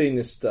dark,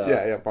 sinister.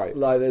 Yeah, right.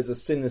 Like there's a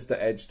sinister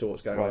edge to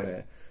what's going on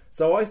here.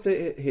 So I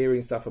started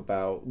hearing stuff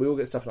about... We all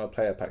get stuff in our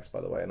player packs,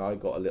 by the way, and I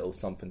got a little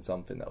something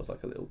that was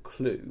like a little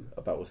clue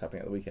about what's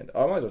happening at the weekend.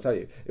 I might as well tell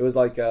you. It was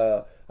like...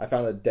 I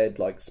found a dead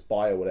like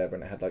spy or whatever,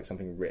 and it had like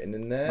something written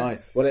in there.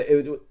 Nice. Well,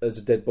 it was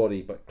a dead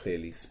body, but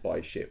clearly spy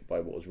ship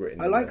by what was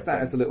written. I like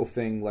that as a little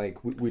thing. Like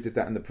we did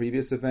that in the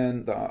previous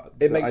event.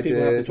 It makes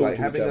people have to talk like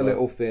to having each other. a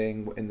little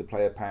thing in the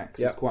player packs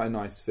is quite a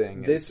nice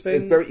thing. This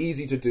thing, it's very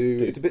easy to do.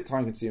 It's a bit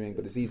time consuming,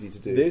 but it's easy to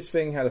do. This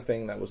thing had a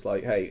thing that was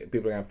like, hey,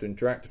 people are going to have to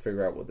interact to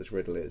figure out what this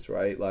riddle is,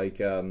 right? Like,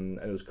 and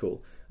it was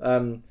cool.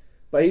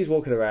 But he's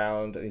walking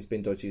around and he's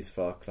been dodgy as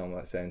fuck, and I'm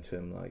like saying to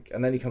him like,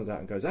 and then he comes out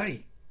and goes,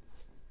 hey.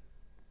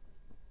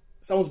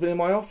 Someone's been in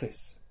my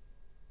office.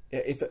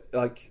 If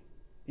like,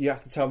 you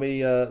have to tell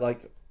me and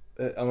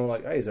I'm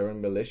like, hey, is there a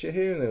militia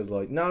here? And they was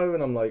like, no.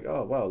 And I'm like,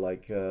 oh well,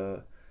 like,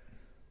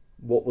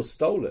 what was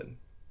stolen?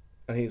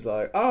 And he's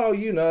like,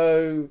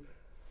 oh,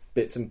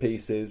 bits and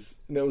pieces.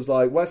 And it was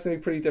like, well, it's going to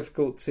be pretty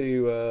difficult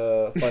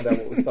to find out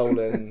what was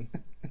stolen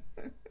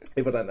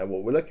if I don't know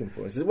what we're looking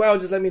for. He says, well,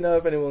 just let me know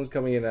if anyone's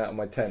coming in and out of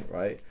my tent,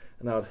 right?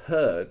 and I'd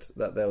heard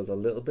that there was a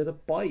little bit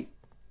of bite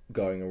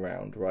going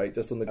around, right,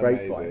 just on the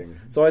grapevine. Amazing.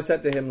 So I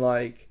said to him,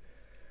 like,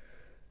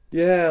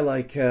 yeah,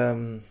 like, I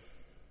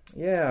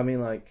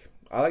mean, like,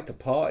 I like to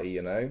party,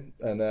 you know,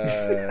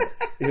 and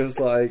he was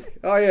like,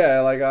 oh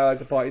yeah, like, I like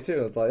to party too.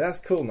 I was like, that's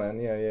cool,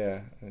 man, yeah.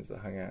 And he was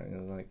like, hang out, and I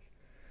was like,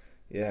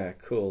 yeah,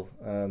 cool.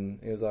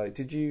 He was like,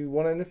 did you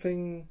want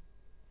anything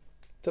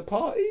to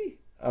party?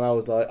 And I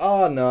was like,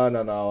 oh, no,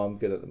 I'm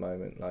good at the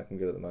moment. Like, I'm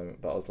good at the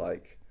moment. But I was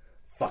like,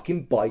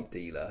 fucking bite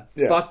dealer.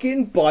 Yeah.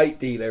 Fucking bite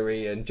dealer,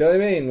 Ian. Do you know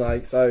what I mean?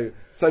 Like, so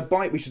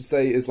bite, we should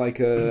say, is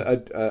like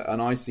an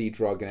IC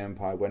drug in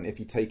Empire when if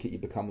you take it, you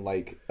become,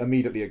 like,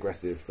 immediately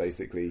aggressive,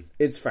 basically.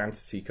 It's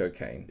fantasy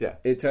cocaine. Yeah.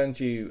 It turns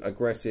you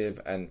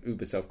aggressive and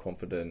uber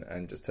self-confident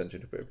and just turns you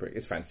into a bit of a prick.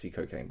 It's fantasy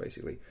cocaine,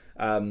 basically.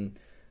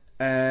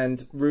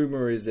 And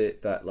rumour is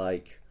it that,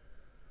 like,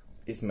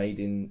 it's made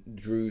in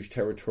Druge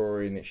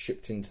territory and it's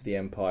shipped into the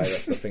Empire.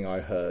 That's the thing I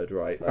heard,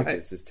 right? Like,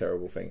 it's this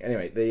terrible thing.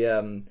 Anyway,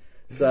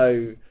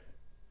 so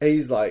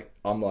he's like,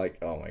 I'm like,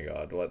 oh my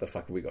god, what the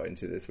fuck have we got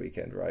into this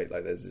weekend, right?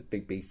 Like, there's this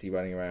big beastie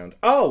running around.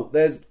 Oh,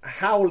 there's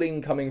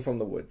howling coming from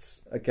the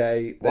woods,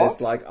 okay? There's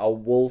like a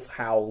wolf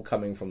howl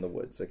coming from the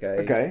woods, okay?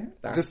 Okay.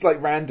 Just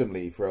like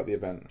randomly throughout the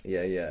event.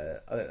 Yeah.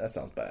 That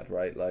sounds bad,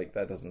 right? Like,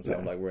 that doesn't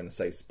sound like we're in a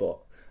safe spot.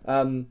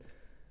 And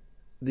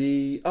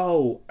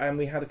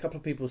we had a couple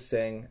of people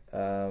sing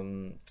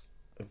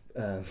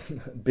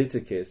Bitter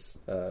Kiss,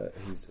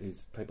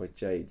 who's played by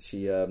Jade.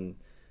 She I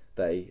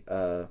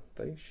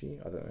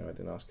don't know, I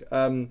didn't ask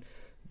her.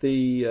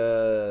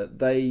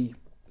 They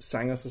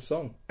sang us a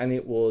song and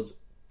it was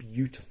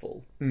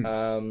beautiful.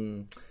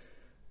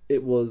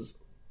 It was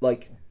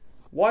like,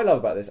 what I love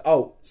about this,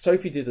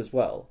 Sophie did as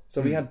well.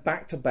 So we had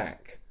back to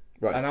back.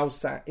 Right. And I was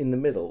sat in the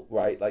middle,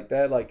 right? Like,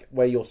 they're like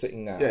where you're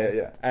sitting now.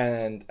 Yeah.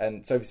 And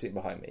Sophie's sitting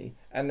behind me.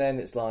 And then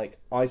it's like,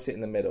 I sit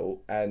in the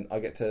middle and I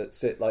get to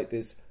sit like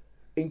this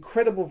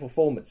incredible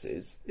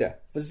performances. Yeah.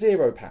 For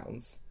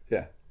 £0.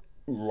 Yeah.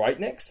 Right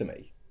next to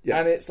me. Yeah.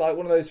 And it's like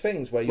one of those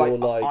things where you're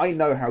like... I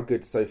know how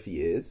good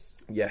Sophie is.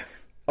 Yeah.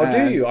 Oh,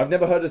 do you? I've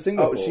never heard her sing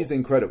before. Oh, she's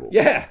incredible.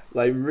 Yeah.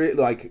 Like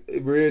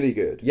really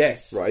good.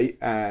 Yes. Right?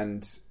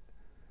 And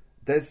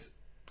that's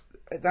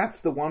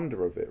the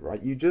wonder of it,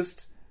 right?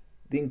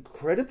 The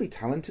incredibly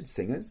talented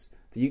singers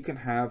that you can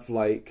have,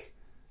 like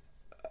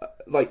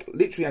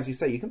literally, as you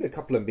say, you can be a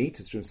couple of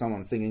meters from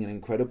someone singing an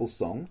incredible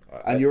song,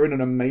 and you're in an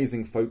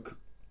amazing folk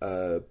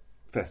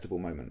festival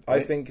moment.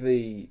 Right? I think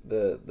the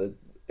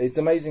it's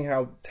amazing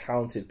how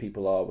talented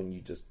people are when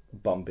you just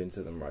bump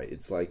into them. Right?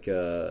 It's like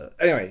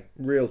anyway,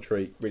 real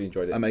treat. Really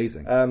enjoyed it.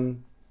 Amazing.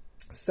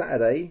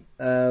 Saturday,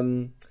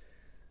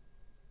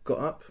 got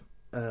up.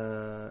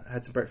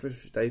 Had some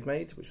breakfast which Dave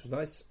made, which was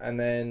nice, and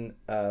then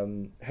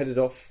headed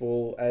off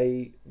for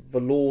a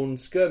Valorn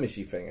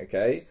skirmishy thing.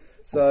 Okay,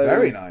 so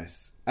very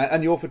nice.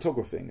 And you're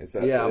photographing, is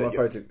that? Yeah, I'm a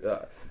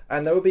photo.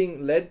 And they were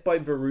being led by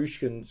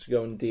Varushkin to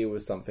go and deal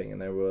with something,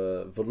 and there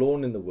were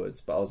Valorn in the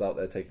woods, but I was out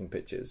there taking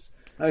pictures.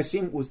 I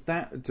assume, was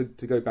that, to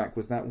go back,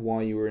 was that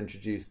why you were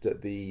introduced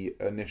at the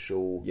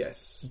initial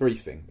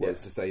briefing?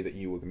 Was to say that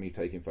you were going to be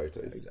taking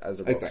photos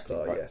as a rock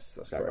star? Right. Yes,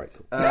 that's correct.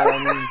 Right,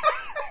 cool.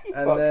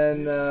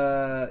 And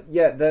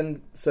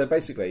then, so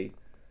basically,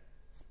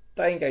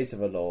 they engage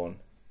with a lawn.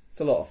 It's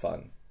a lot of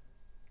fun.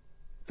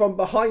 From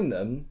behind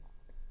them,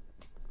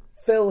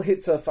 Phil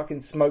hits a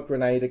fucking smoke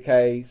grenade,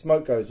 okay?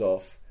 Smoke goes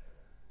off.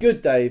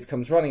 Good Dave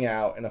comes running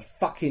out in a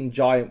fucking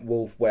giant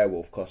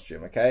werewolf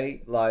costume,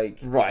 okay? Like...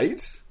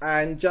 Right.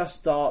 And just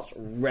starts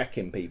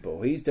wrecking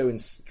people. He's doing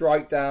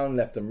strike down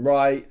left and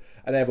right,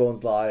 and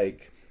everyone's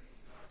like,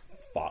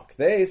 fuck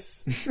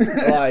this.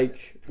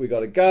 Like, we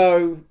gotta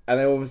go. And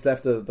they almost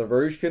left the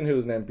Varushkin, who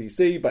was an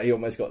NPC, but he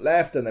almost got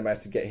left, and they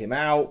managed to get him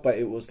out. But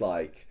it was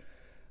like,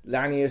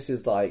 Lanius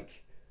is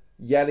like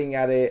yelling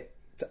at it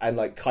and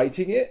like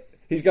kiting it.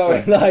 He's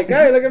going like,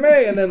 hey, look at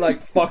me, and then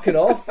like fucking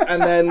off,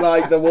 and then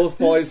like the wolf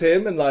follows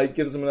him and like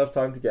gives him enough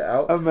time to get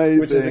out. Amazing.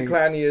 Which is a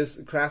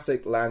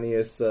classic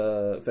Lanius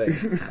thing.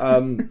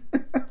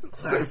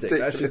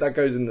 Classic. That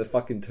goes in the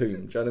fucking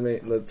tomb. Do you know what I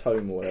mean? The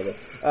tome or whatever.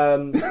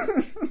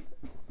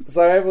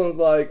 So everyone's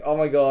like, oh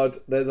my god,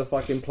 there's a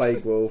fucking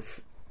plague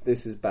wolf.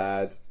 This is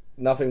bad.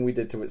 Nothing we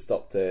did to it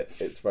stopped it.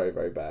 It's very,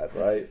 very bad,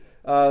 right?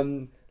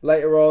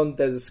 Later on,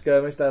 there's a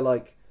skirmish. They're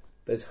like,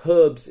 there's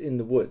herbs in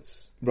the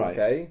woods. Right.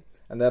 Okay?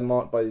 And they're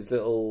marked by these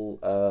little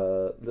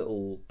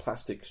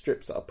plastic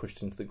strips that are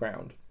pushed into the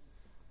ground.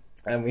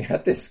 And we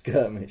had this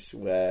skirmish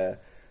where,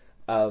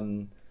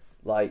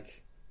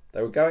 like,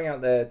 they were going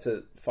out there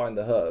to find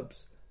the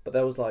herbs, but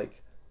there was like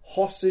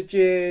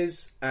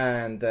hostages,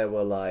 and there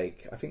were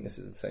like, I think this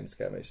is the same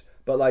skirmish,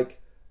 but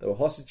like there were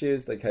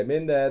hostages. They came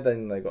in there,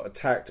 then they got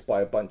attacked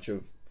by a bunch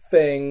of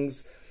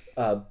things.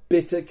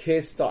 Bitter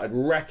Kiss started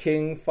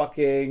wrecking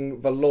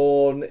fucking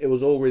Valorn. It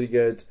was all really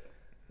good.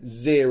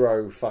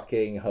 0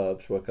 fucking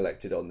herbs were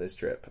collected on this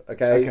trip.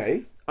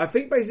 Okay. I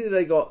think basically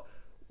they got,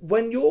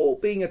 when you're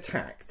being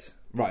attacked,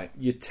 right,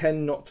 you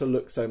tend not to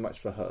look so much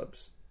for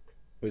herbs,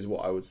 is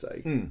what I would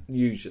say.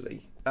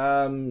 Usually.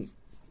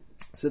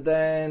 So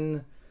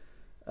then,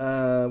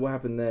 what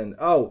happened then?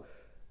 Oh,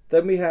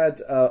 Then we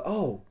had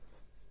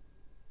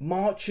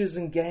marches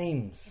and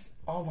games.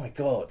 Oh my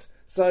god!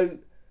 So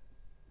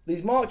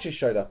these marchers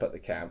showed up at the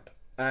camp,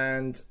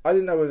 and I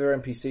didn't know whether they're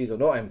NPCs or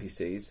not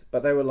NPCs,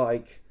 but they were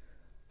like,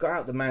 got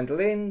out the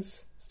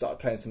mandolins, started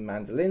playing some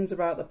mandolins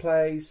about the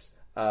place.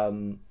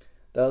 There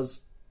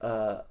was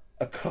a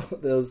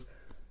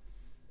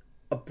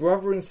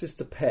brother and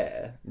sister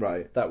pair,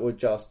 right, that were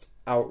just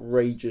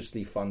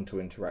outrageously fun to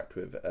interact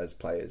with as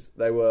players.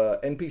 They were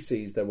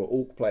NPCs, they were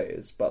orc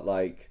players, but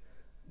like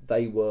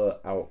they were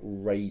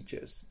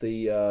outrageous.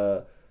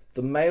 The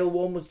male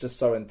one was just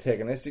so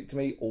antagonistic to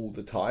me all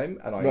the time,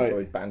 and I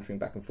enjoyed bantering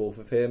back and forth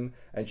with him.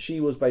 And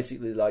she was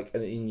basically like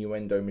an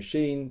innuendo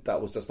machine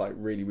that was just like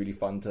really, really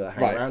fun to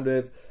hang around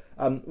with.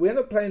 We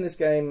ended up playing this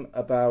game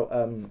about...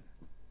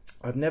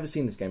 I've never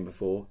seen this game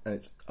before, and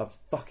it's a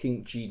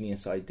fucking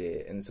genius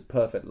idea, and it's a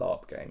perfect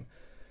LARP game.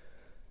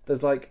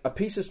 There's like a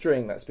piece of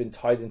string that's been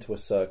tied into a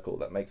circle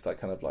that makes like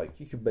kind of like,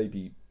 you could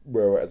maybe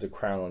wear it as a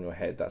crown on your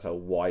head. That's how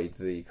wide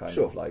the kind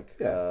of like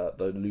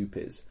the loop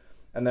is.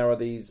 And there are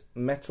these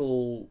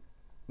metal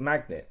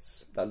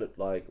magnets that look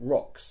like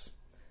rocks.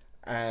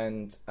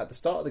 And at the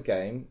start of the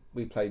game,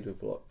 we played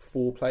with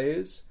 4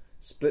 players,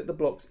 split the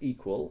blocks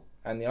equal,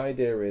 and the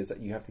idea is that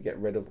you have to get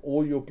rid of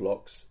all your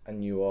blocks,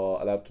 and you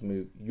are allowed to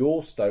move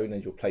your stone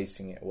as you're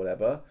placing it or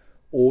whatever,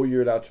 or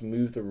you're allowed to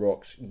move the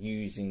rocks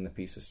using the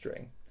piece of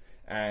string.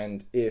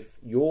 And if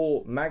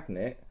your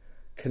magnet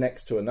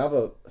connects to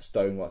another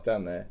stone whilst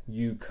down there,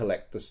 you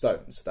collect the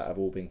stones that have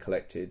all been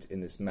collected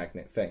in this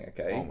magnet thing,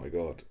 okay? Oh my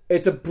god.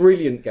 It's a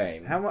brilliant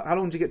game. How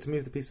long do you get to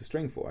move the piece of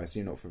string for? I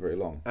assume not for very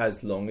long.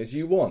 As long as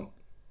you want.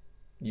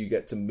 You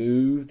get to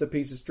move the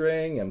piece of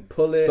string and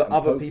pull it. But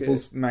other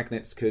people's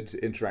magnets could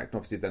interact, and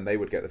obviously then they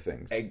would get the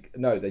things.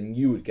 No, then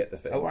you would get the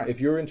thing. Oh, right. If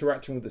you're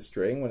interacting with the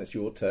string when it's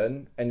your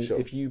turn, and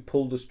if you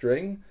pull the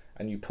string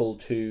and you pull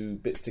 2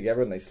 bits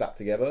together and they slap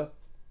together,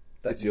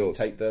 that's yours.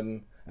 Take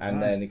them,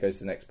 and then it goes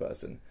to the next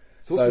person.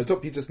 So what's to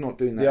stop you just not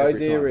doing that? The every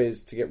idea time?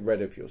 Is to get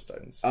rid of your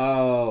stones.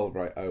 Oh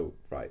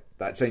right.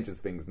 That changes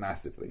things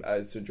massively.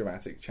 It's a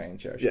dramatic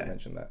change. I should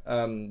mention that.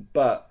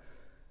 But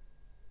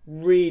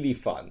really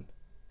fun.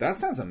 That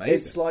sounds amazing.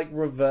 It's like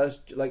reverse,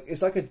 like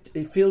it's like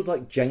it feels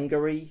like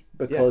Jenga-y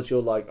because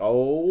you're like,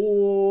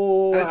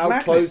 oh, and it's how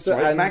magnets, close,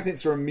 right? and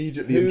magnets are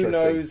immediately who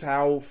interesting. knows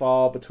how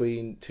far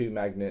between 2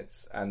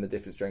 magnets and the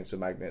different strengths of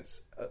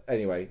magnets.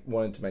 Anyway,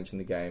 wanted to mention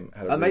the game.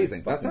 Had a amazing.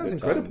 Really that sounds good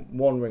incredible. Time.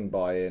 1 ring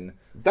buy-in.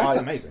 That's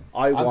amazing.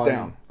 I'm won.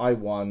 Down. I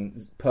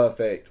won.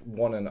 Perfect.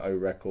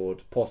 1-0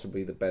 record.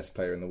 Possibly the best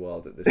player in the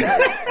world at this stage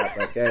at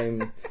that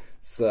game.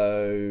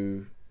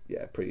 So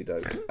yeah, pretty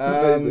dope.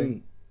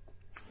 Amazing.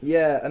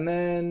 Yeah, and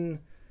then.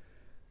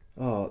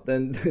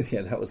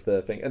 That was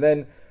the thing. And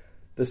then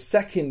the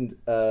second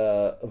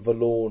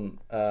Valorn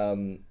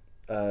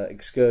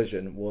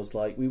excursion was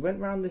like, we went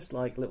around this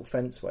like little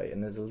fenceway,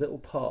 and there's a little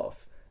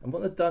path, and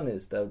what they've done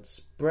is they've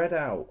spread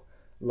out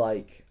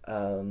like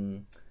a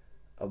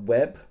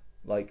web,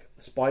 like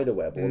spider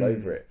web all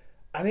over it,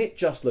 and it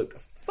just looked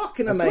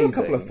fucking amazing. I saw a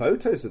couple of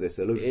photos of this.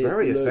 It looked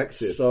very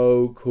effective.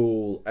 So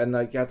cool. And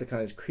like you had to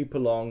kind of creep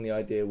along. The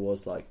idea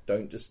was like,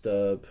 don't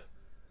disturb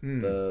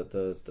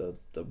the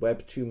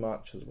web too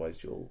much,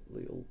 otherwise you'll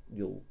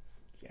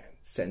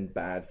send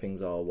bad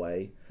things our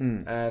way.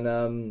 And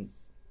an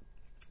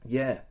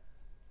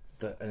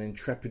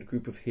intrepid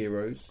group of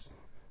heroes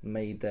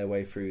made their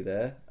way through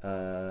there,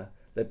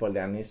 led by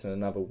Lannis and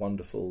another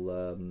wonderful.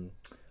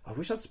 I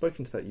wish I'd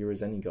spoken to that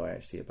Eurozeni guy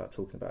actually about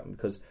talking about him,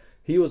 because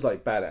he was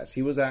like badass.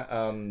 He was at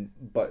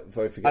but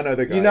I forget. I know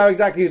the guy. You know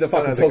exactly who the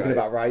fuck I'm talking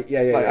about, right?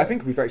 Yeah. I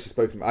think we've actually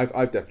spoken.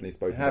 I've definitely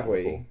spoken. Have about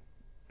we? Him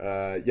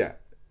before. Yeah.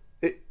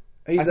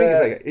 He's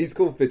he's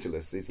called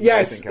Vigilus.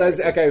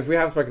 Okay. If we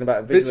have spoken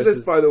about him,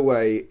 Vigilus, by the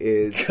way,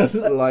 is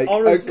like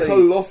honestly, a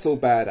colossal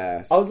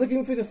badass. I was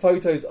looking through the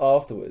photos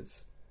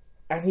afterwards,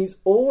 and he's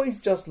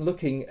always just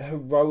looking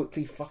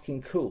heroically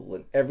fucking cool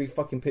in every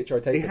fucking picture I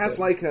take. He has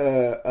like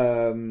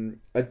a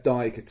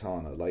dai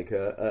katana, like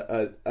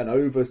an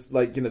over,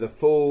 like the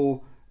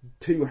full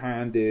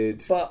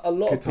 2-handed. But a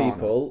lot katana. of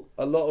people,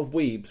 a lot of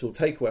weebs will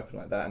take a weapon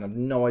like that and have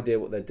no idea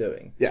what they're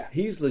doing. Yeah,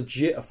 he's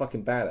legit a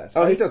fucking badass.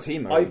 Oh, he does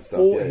He-Man. I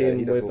fought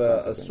him with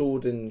a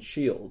sword and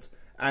shield,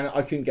 and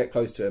I couldn't get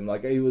close to him.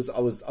 Like he was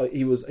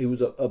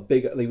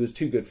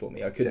too good for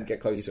me. I couldn't get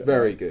close to him. He's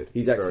very good.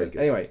 He's excellent.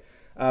 Very good.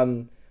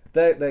 Anyway,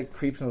 they're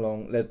creeping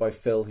along, led by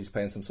Phil, who's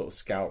playing some sort of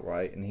scout,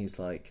 right? And he's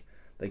like,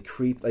 they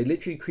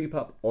literally creep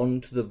up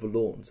onto the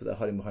Valorn, so they're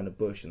hiding behind a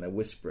bush and they're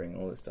whispering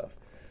and all this stuff.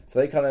 So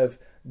they kind of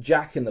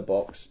jack in the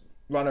box,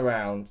 run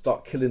around,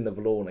 start killing the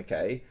Valorn,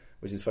 okay,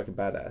 which is fucking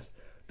badass.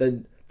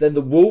 Then the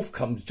wolf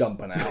comes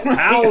jumping out,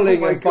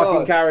 howling and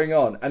fucking carrying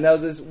on. And there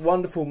was this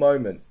wonderful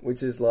moment,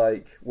 which is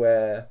like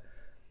where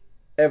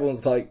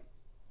everyone's like,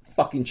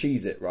 fucking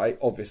cheese it, right?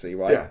 Obviously,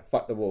 right? Yeah.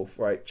 Fuck the wolf,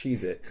 right?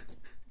 Cheese it.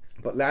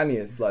 But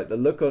Lannius, like the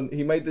look on,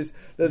 he made this.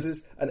 There's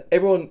this, and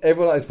everyone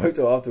I spoke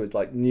to afterwards,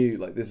 like knew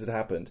like this had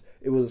happened.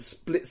 It was a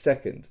split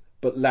second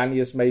but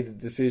Lanius made a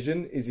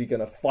decision. Is he going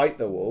to fight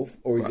the wolf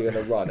or is he going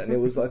to run? And it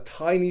was a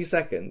tiny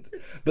second,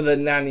 but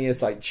then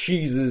Lanius like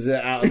cheeses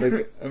it out of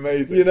the...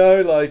 Amazing. You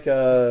know, like,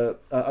 I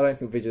don't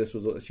think Vigilus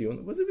was it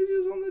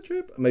Vigilus on the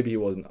trip? Maybe he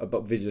wasn't,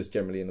 but Vigilus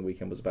generally in the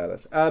weekend was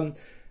badass.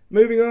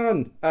 Moving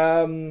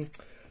on.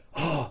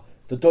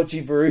 The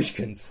dodgy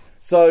Varushkins.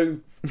 So...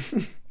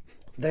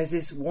 There's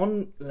this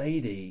one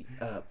lady,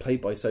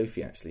 played by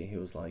Sophie, actually, who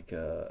was like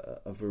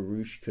a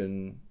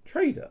Varushkan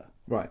trader.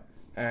 Right.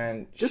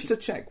 And just to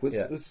check, was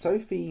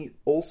Sophie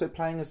also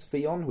playing as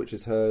Fion, which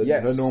is her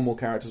normal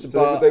character? So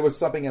but they were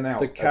subbing in out.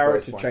 The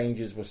character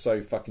changes were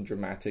so fucking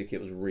dramatic;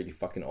 it was really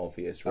fucking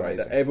obvious, right?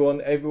 That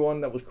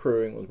everyone that was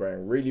crewing was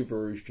wearing really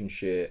Varushkan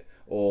shit,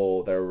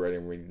 or they were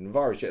wearing really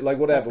Navarro shit, like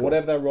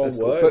whatever their role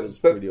were. It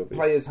was really obvious.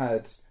 Players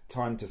had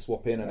time to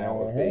swap in and out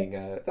of being.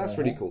 That's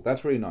really cool.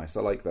 That's really nice.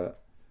 I like that.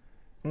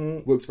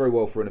 Works very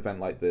well for an event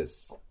like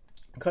this.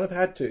 Kind of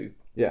had to.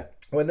 Yeah.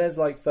 When there's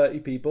like 30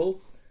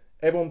 people,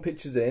 everyone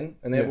pitches in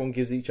and everyone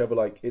gives each other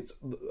like it's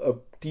a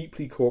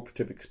deeply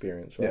cooperative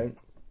experience, right?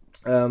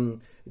 Yeah.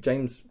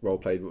 James role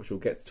played, which we'll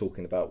get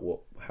talking about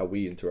how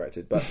we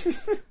interacted. But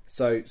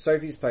so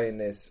Sophie's playing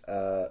this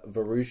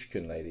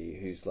Varushkan lady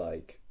who's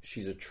like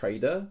she's a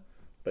trader,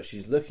 but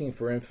she's looking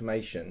for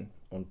information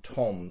on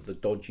Tom, the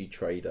dodgy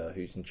trader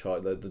who's in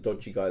charge, the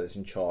dodgy guy that's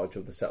in charge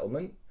of the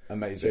settlement.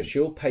 Amazing. So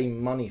she'll pay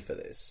money for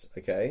this,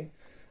 okay?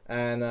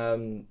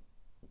 And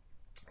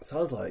so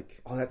I was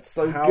like, "Oh, that's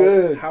so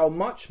good. How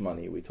much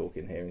money are we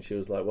talking here?" And she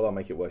was like, "Well, I'll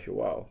make it worth your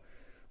while."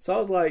 So I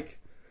was like,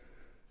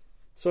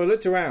 so I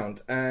looked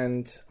around,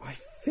 and I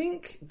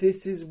think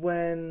this is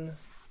when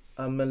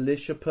a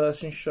militia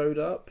person showed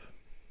up,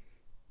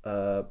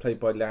 played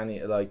by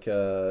Lanny,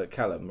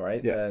 Callum,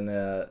 right? Yeah. And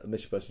a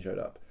militia person showed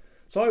up.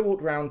 So I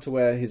walked round to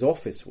where his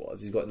office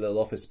was. He's got a little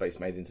office space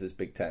made into this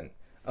big tent.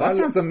 That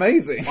sounds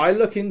amazing. I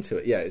look into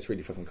it. Yeah, it's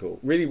really fucking cool.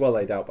 Really well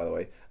laid out, by the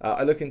way.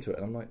 I look into it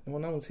and I'm like, well,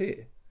 no one's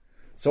here.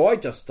 So I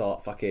just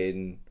start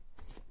fucking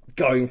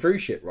going through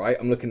shit, right?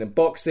 I'm looking at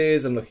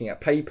boxes. I'm looking at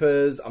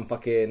papers. I'm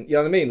fucking, you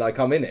know what I mean? Like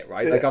I'm in it,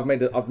 right? Yeah. Like I've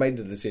made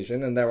a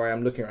decision, and there I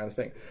am looking around the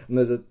thing. And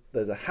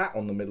there's a hat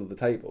on the middle of the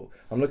table.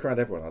 I'm looking around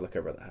everyone. I look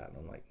over at the hat and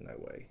I'm like, no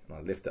way. And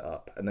I lift it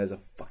up and there's a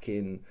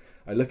fucking.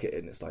 I look at it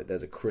and it's like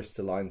there's a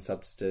crystalline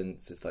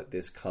substance. It's like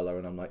this color,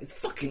 and I'm like, it's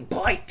fucking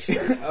bite.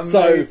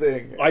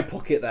 Amazing. So I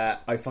pocket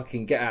that. I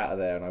fucking get out of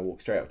there and I walk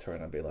straight up to her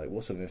and I'd be like,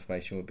 what sort of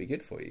information would be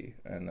good for you?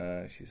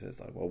 And she says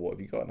like, well, what have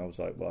you got? And I was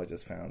like, well, I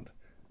just found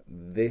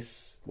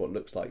this, what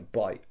looks like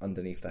bite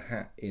underneath the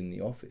hat in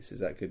the office. Is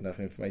that good enough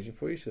information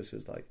for you? So she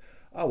was like,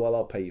 oh, well,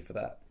 I'll pay you for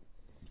that.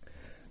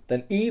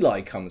 Then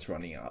Eli comes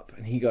running up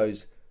and he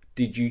goes,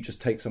 did you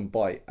just take some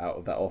bite out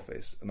of that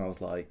office? And I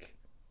was like,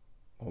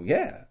 oh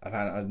yeah, I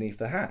found it underneath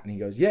the hat. And he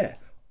goes, yeah,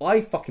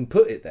 I fucking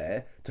put it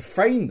there to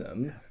frame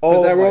them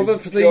because they're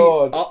obviously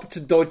up to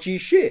dodgy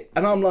shit.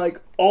 And I'm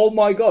like, oh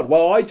my God,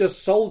 well, I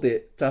just sold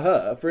it to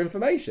her for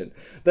information.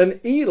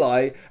 Then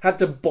Eli had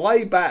to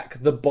buy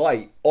back the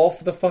bite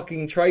off the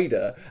fucking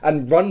trader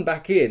and run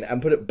back in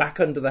and put it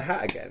back under the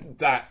hat again.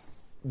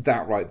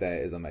 That right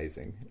there is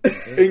amazing.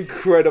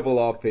 Incredible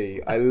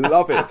RP. I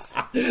love it.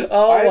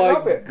 I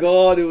love it.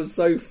 God, it was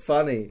so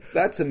funny.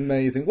 That's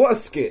amazing. What a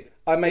skit.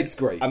 It's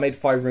great. I made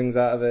 5 rings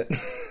out of it.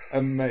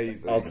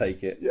 Amazing. I'll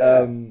take it.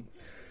 Yeah.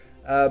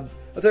 I'll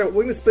tell you what,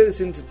 we're going to split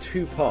this into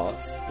 2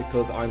 parts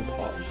because I'm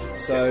parched.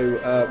 So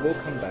we'll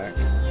come back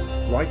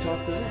right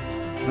after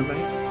this.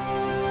 Amazing.